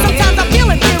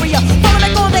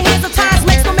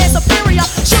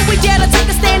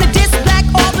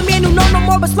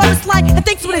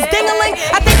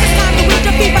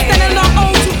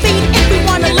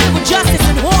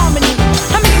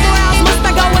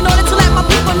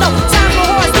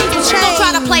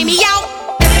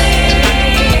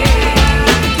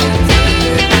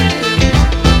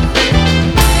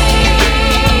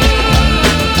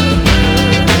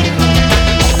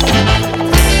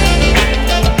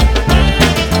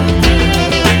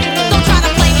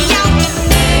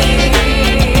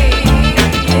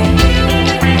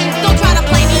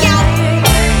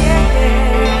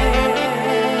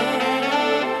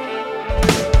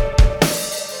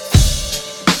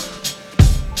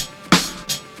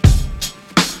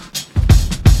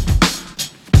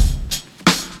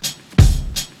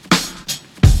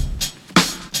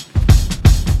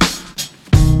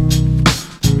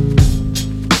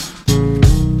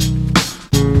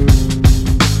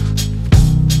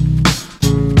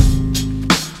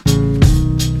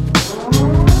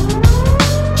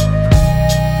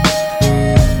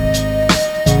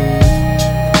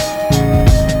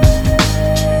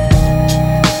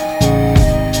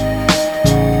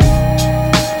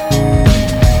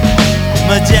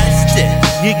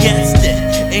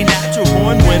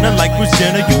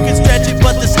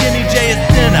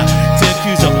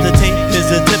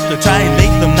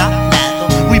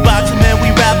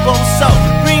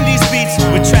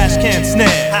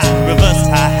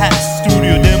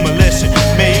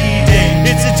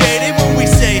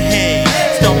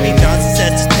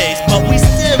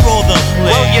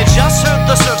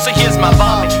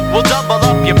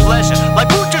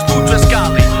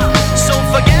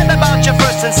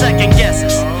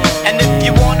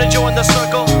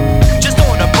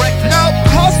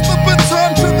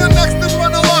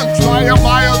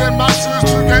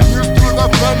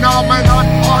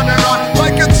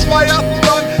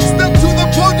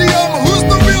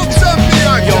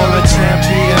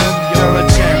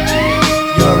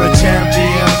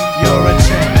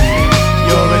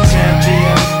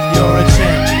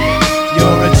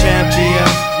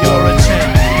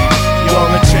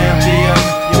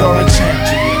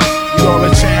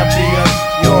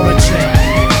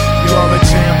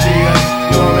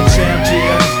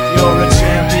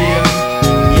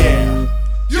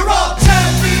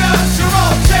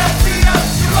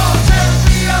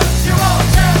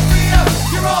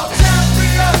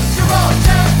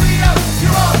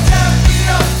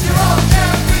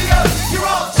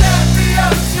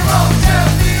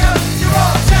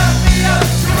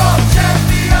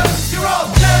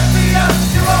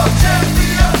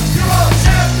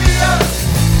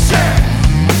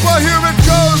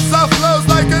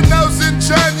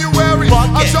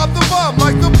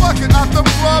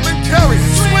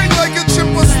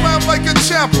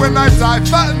stamp when I die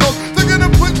fat and old. They're gonna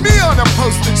put me on a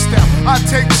postage stamp. I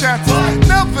take chances,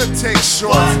 never take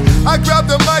shorts. I grab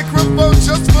the microphone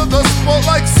just for the sport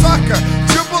like soccer.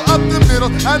 Dribble up the middle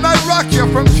and I rock you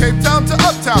from Cape Town to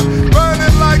Uptown.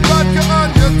 Burning like vodka on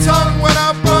your tongue when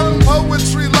I run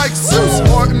poetry like Zeus.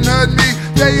 Morton heard me,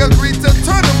 they agreed to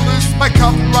turn them loose. My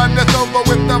cup runneth over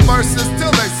with the verses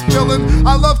till they spillin'.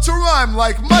 I love to rhyme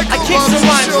like Michael. I kick some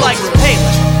rhymes like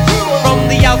Palin. From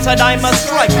the outside I must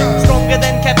strike it. Stronger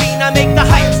than caffeine, I make the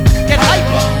heights get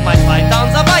hyper. My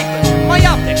pythons are vipers, my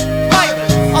optics vipers.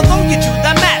 I'll throw you to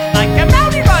the mat like a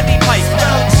rowdy Rodney Piper.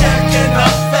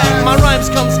 My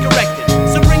rhymes comes corrected,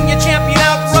 so bring your champion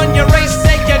out, run your race,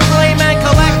 take your claim and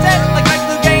collect it. Like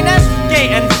Michael Gaines,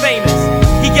 gay and famous.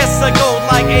 He gets the gold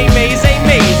like a maze,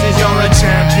 amazes. You're a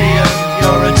champion,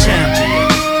 you're a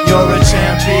champion, you're a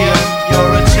champion,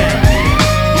 you're a champion,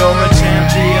 you're a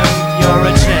champion, you're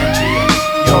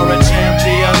a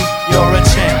champion, you're a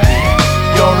champion,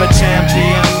 you're a champion, you're a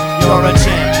champion,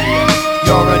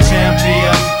 you're a champion, you're a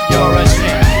champion, you're a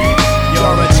champion,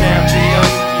 you're a champion,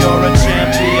 you're a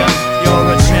champion,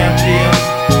 you're a champion,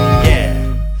 yeah.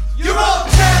 You're all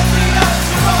champions,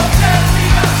 you're all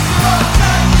champions, you're all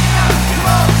champions,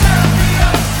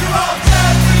 you're all champions, you're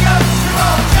all champions,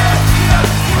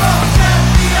 you're all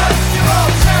champions, you're all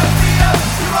champions,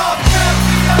 you're all champions, you're all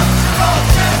champions,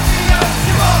 you're all champions,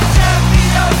 you're all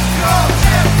champions, you're all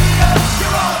champions,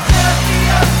 you're all champions,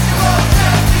 you're all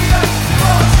champions, you're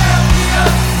all champions.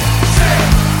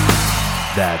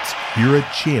 That's You're a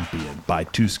Champion by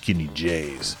Two Skinny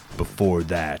Jays. Before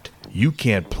that, You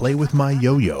Can't Play With My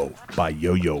Yo-Yo by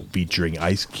Yo-Yo featuring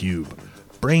Ice Cube.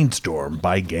 Brainstorm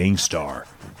by Gangstar.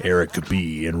 Erica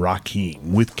B. and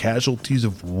Rakim with Casualties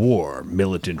of War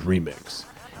Militant Remix.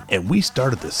 And we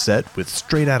started the set with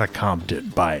Straight Outta Compton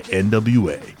by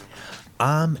NWA.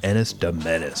 I'm Ennis the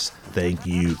Menace. Thank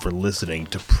you for listening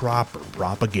to Proper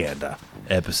Propaganda.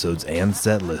 Episodes and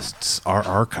set lists are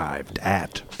archived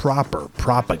at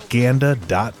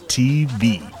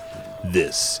properpropaganda.tv.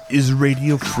 This is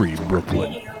Radio Free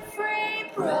Brooklyn.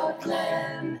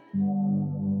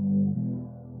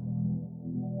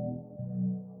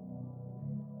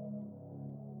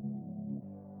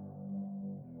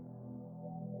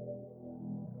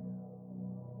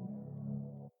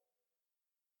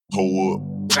 Pull up.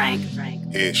 Frank.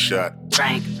 Headshot.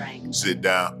 Frank. Sit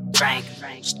down. Frank.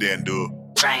 Stand up.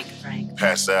 Frank.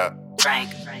 Pass out.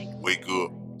 Frank. Wake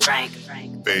up. Frank.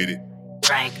 Fade it.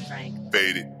 Frank.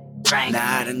 Fade it. Nah,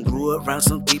 I done grew around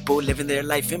some people living their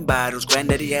life in bottles.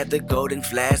 Granddaddy had the golden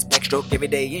flask, backstroke every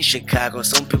day in Chicago.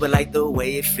 Some people like the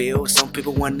way it feels, some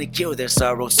people want to kill their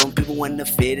sorrow. Some people want to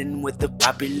fit in with the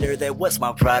popular, that was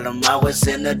my problem. I was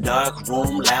in a dark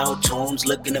room, loud tunes,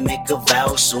 looking to make a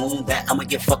vow soon that I'ma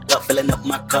get fucked up, filling up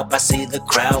my cup. I see the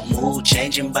crowd mood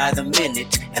changing by the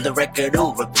minute, and the record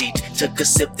on repeat. Took a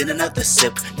sip, then another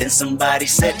sip, then somebody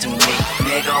said to me,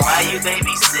 nigga, why you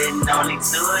babysitting? Only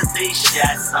 2 or 3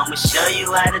 shots, I'ma show you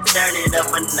how to turn it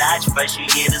up a notch. First you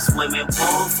get a swimming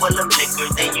pool full of liquor,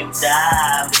 then you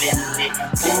dive in it.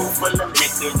 Pool full of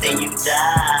liquor, then you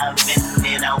dive in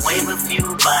it. I wave a few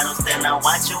bottles, then I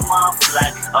watch them all fly.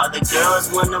 All the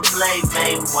girls wanna play,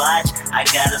 they watch. I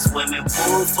got a swimming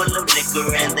pool full of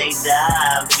liquor and they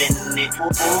dive in it.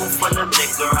 Pool full of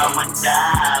liquor, I'ma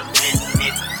dive in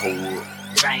it. Pull up.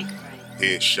 Frank.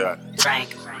 Headshot.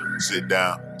 Frank. Sit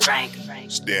down. Frank.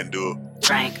 Stand up.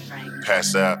 Frank.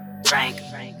 Pass out. Frank.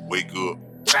 Wake up.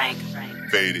 Frank.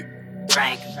 Fade it.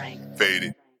 Frank. Fade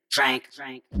it. Frank.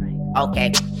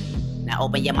 Okay, now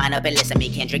open your mind up and listen to me,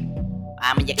 Kendrick.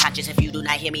 I'm in your conscience. If you do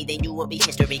not hear me, then you will be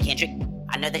history, Kendrick.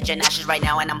 I know that you're nauseous right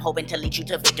now, and I'm hoping to lead you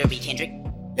to victory, Kendrick.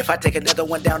 If I take another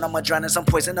one down, I'ma drown in some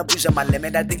poison, abusing my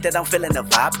limit. I think that I'm feeling the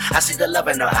vibe. I see the love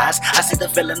in her eyes. I see the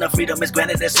feeling of freedom is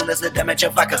granted as soon as the damage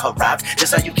of vodka arrives.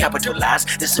 This how you capitalize.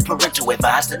 This is parental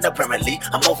advice. And apparently,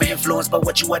 I'm over influenced by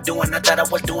what you are doing. I thought I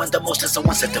was doing the most, and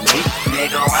someone said to me,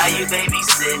 nigga, why you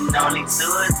babysitting? Only 2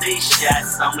 or 3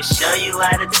 shots. I'ma show you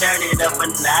how to turn it up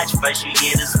a notch. First you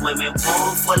get a swimming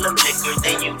pool full of liquor,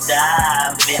 then you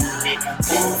dive in it.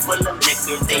 Pool full of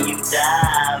liquor, then you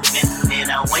dive in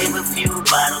it. I wave a few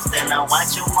bottles, then I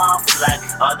watch them all fly.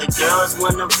 All the girls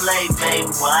wanna play, they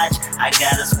watch. I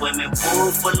got a swimming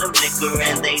pool full of liquor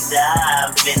and they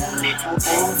dive in it.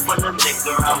 Pool full of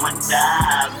liquor, I'ma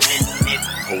dive in it.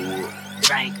 Pull up.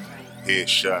 Frank.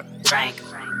 Headshot. Frank.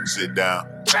 Sit down.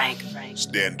 Frank.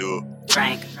 Stand up.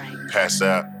 Frank. Pass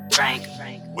out. Frank.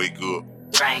 Wake up.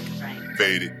 Frank.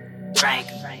 Fade it. Frank.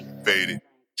 Fade it.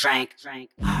 Frank.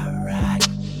 Alright,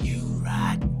 you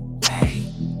ride, bang.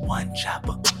 1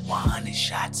 chopper, 100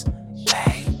 shots,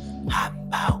 bang. Hop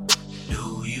out,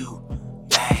 do you,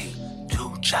 bang.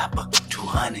 2 chopper,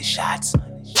 200 200 shots.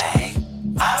 Bang.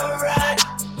 I ride,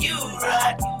 you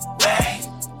ride. Bang.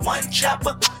 One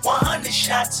chopper, 100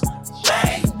 shots.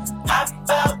 Bang. Hop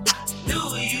out, do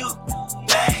you?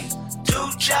 Bang. Two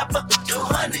chopper,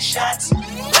 200 shots. Bang.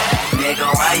 Nigga,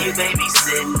 why you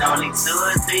babysitting? Only 2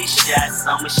 or 3 shots.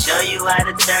 I'ma show you how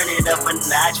to turn it up a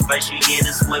notch. First you get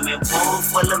a swimming pool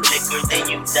full of liquor, then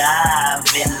you dive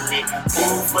in it.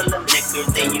 Pool full of liquor,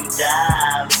 then you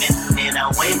dive in it. I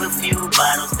wave a few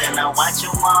bottles, then I watch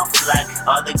them all fly.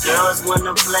 All the girls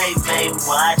wanna play, babe,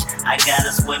 watch. I got a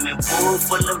swimming pool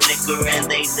full of liquor and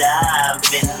they dive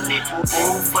in it.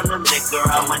 Pool full of liquor,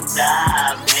 I'ma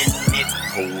dive in it.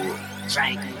 Hold up.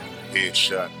 Drink.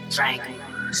 Headshot. Drink.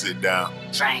 Sit down.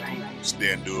 Drink.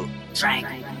 Stand up. Drink.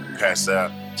 Pass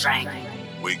out. Drink.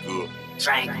 Wake up.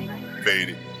 Drink. Fade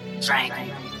it. Drink.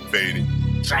 Fade it.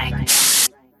 Drink.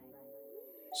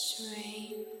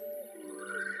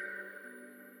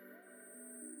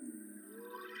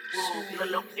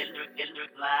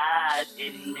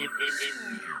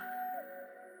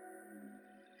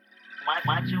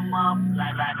 Watch them off,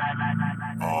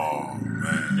 Oh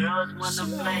man, girls wanna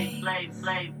play.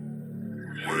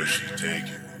 where's she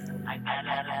taking?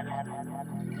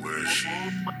 Where's she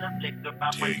taking?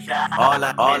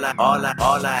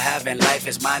 All I have in life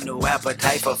is my new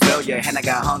appetite for failure. And I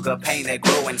got hunger, pain that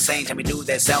grow insane. Tell me, do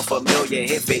that sound familiar?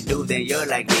 If it do, then you're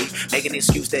like me. Make an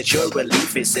excuse that your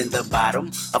relief is in the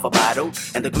bottom of a bottle.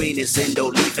 And the green is in the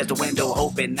leaf as the window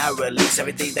open. I release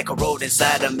everything that corrode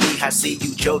inside of me. I see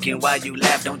you joking while you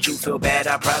laugh. Don't you feel bad?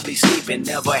 I probably sleep and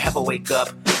never ever wake up.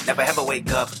 Never ever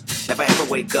wake up. Never ever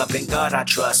wake up. In God I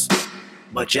trust.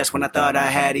 But just when I thought I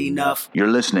had enough. You're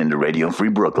listening to Radio Free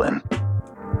Brooklyn.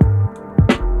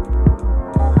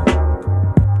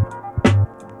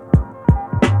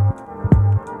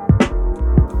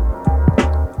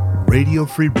 Radio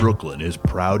Free Brooklyn is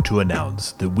proud to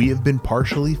announce that we have been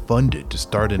partially funded to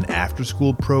start an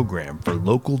after-school program for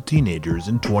local teenagers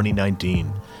in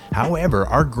 2019. However,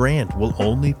 our grant will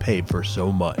only pay for so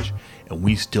much, and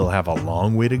we still have a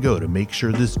long way to go to make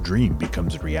sure this dream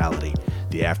becomes a reality.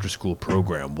 The after-school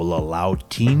program will allow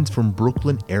teens from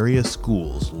Brooklyn area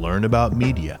schools learn about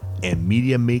media and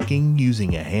media making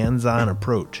using a hands-on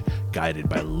approach guided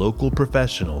by local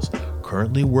professionals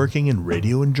currently working in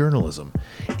radio and journalism.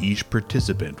 Each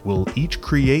participant will each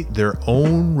create their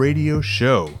own radio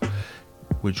show,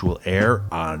 which will air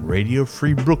on Radio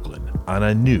Free Brooklyn on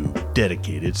a new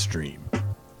dedicated stream.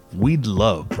 We'd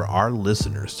love for our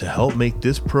listeners to help make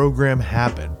this program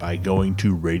happen by going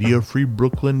to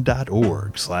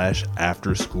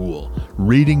radiofreebrooklyn.org/afterschool,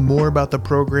 reading more about the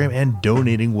program, and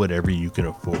donating whatever you can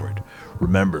afford.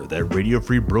 Remember that Radio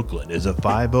Free Brooklyn is a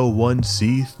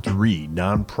 501c3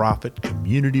 nonprofit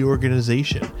community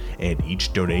organization, and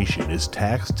each donation is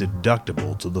tax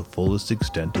deductible to the fullest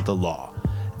extent of the law.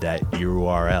 That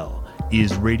URL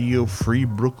is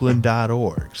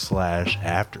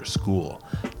radiofreebrooklyn.org/afterschool.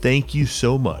 Thank you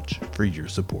so much for your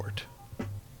support.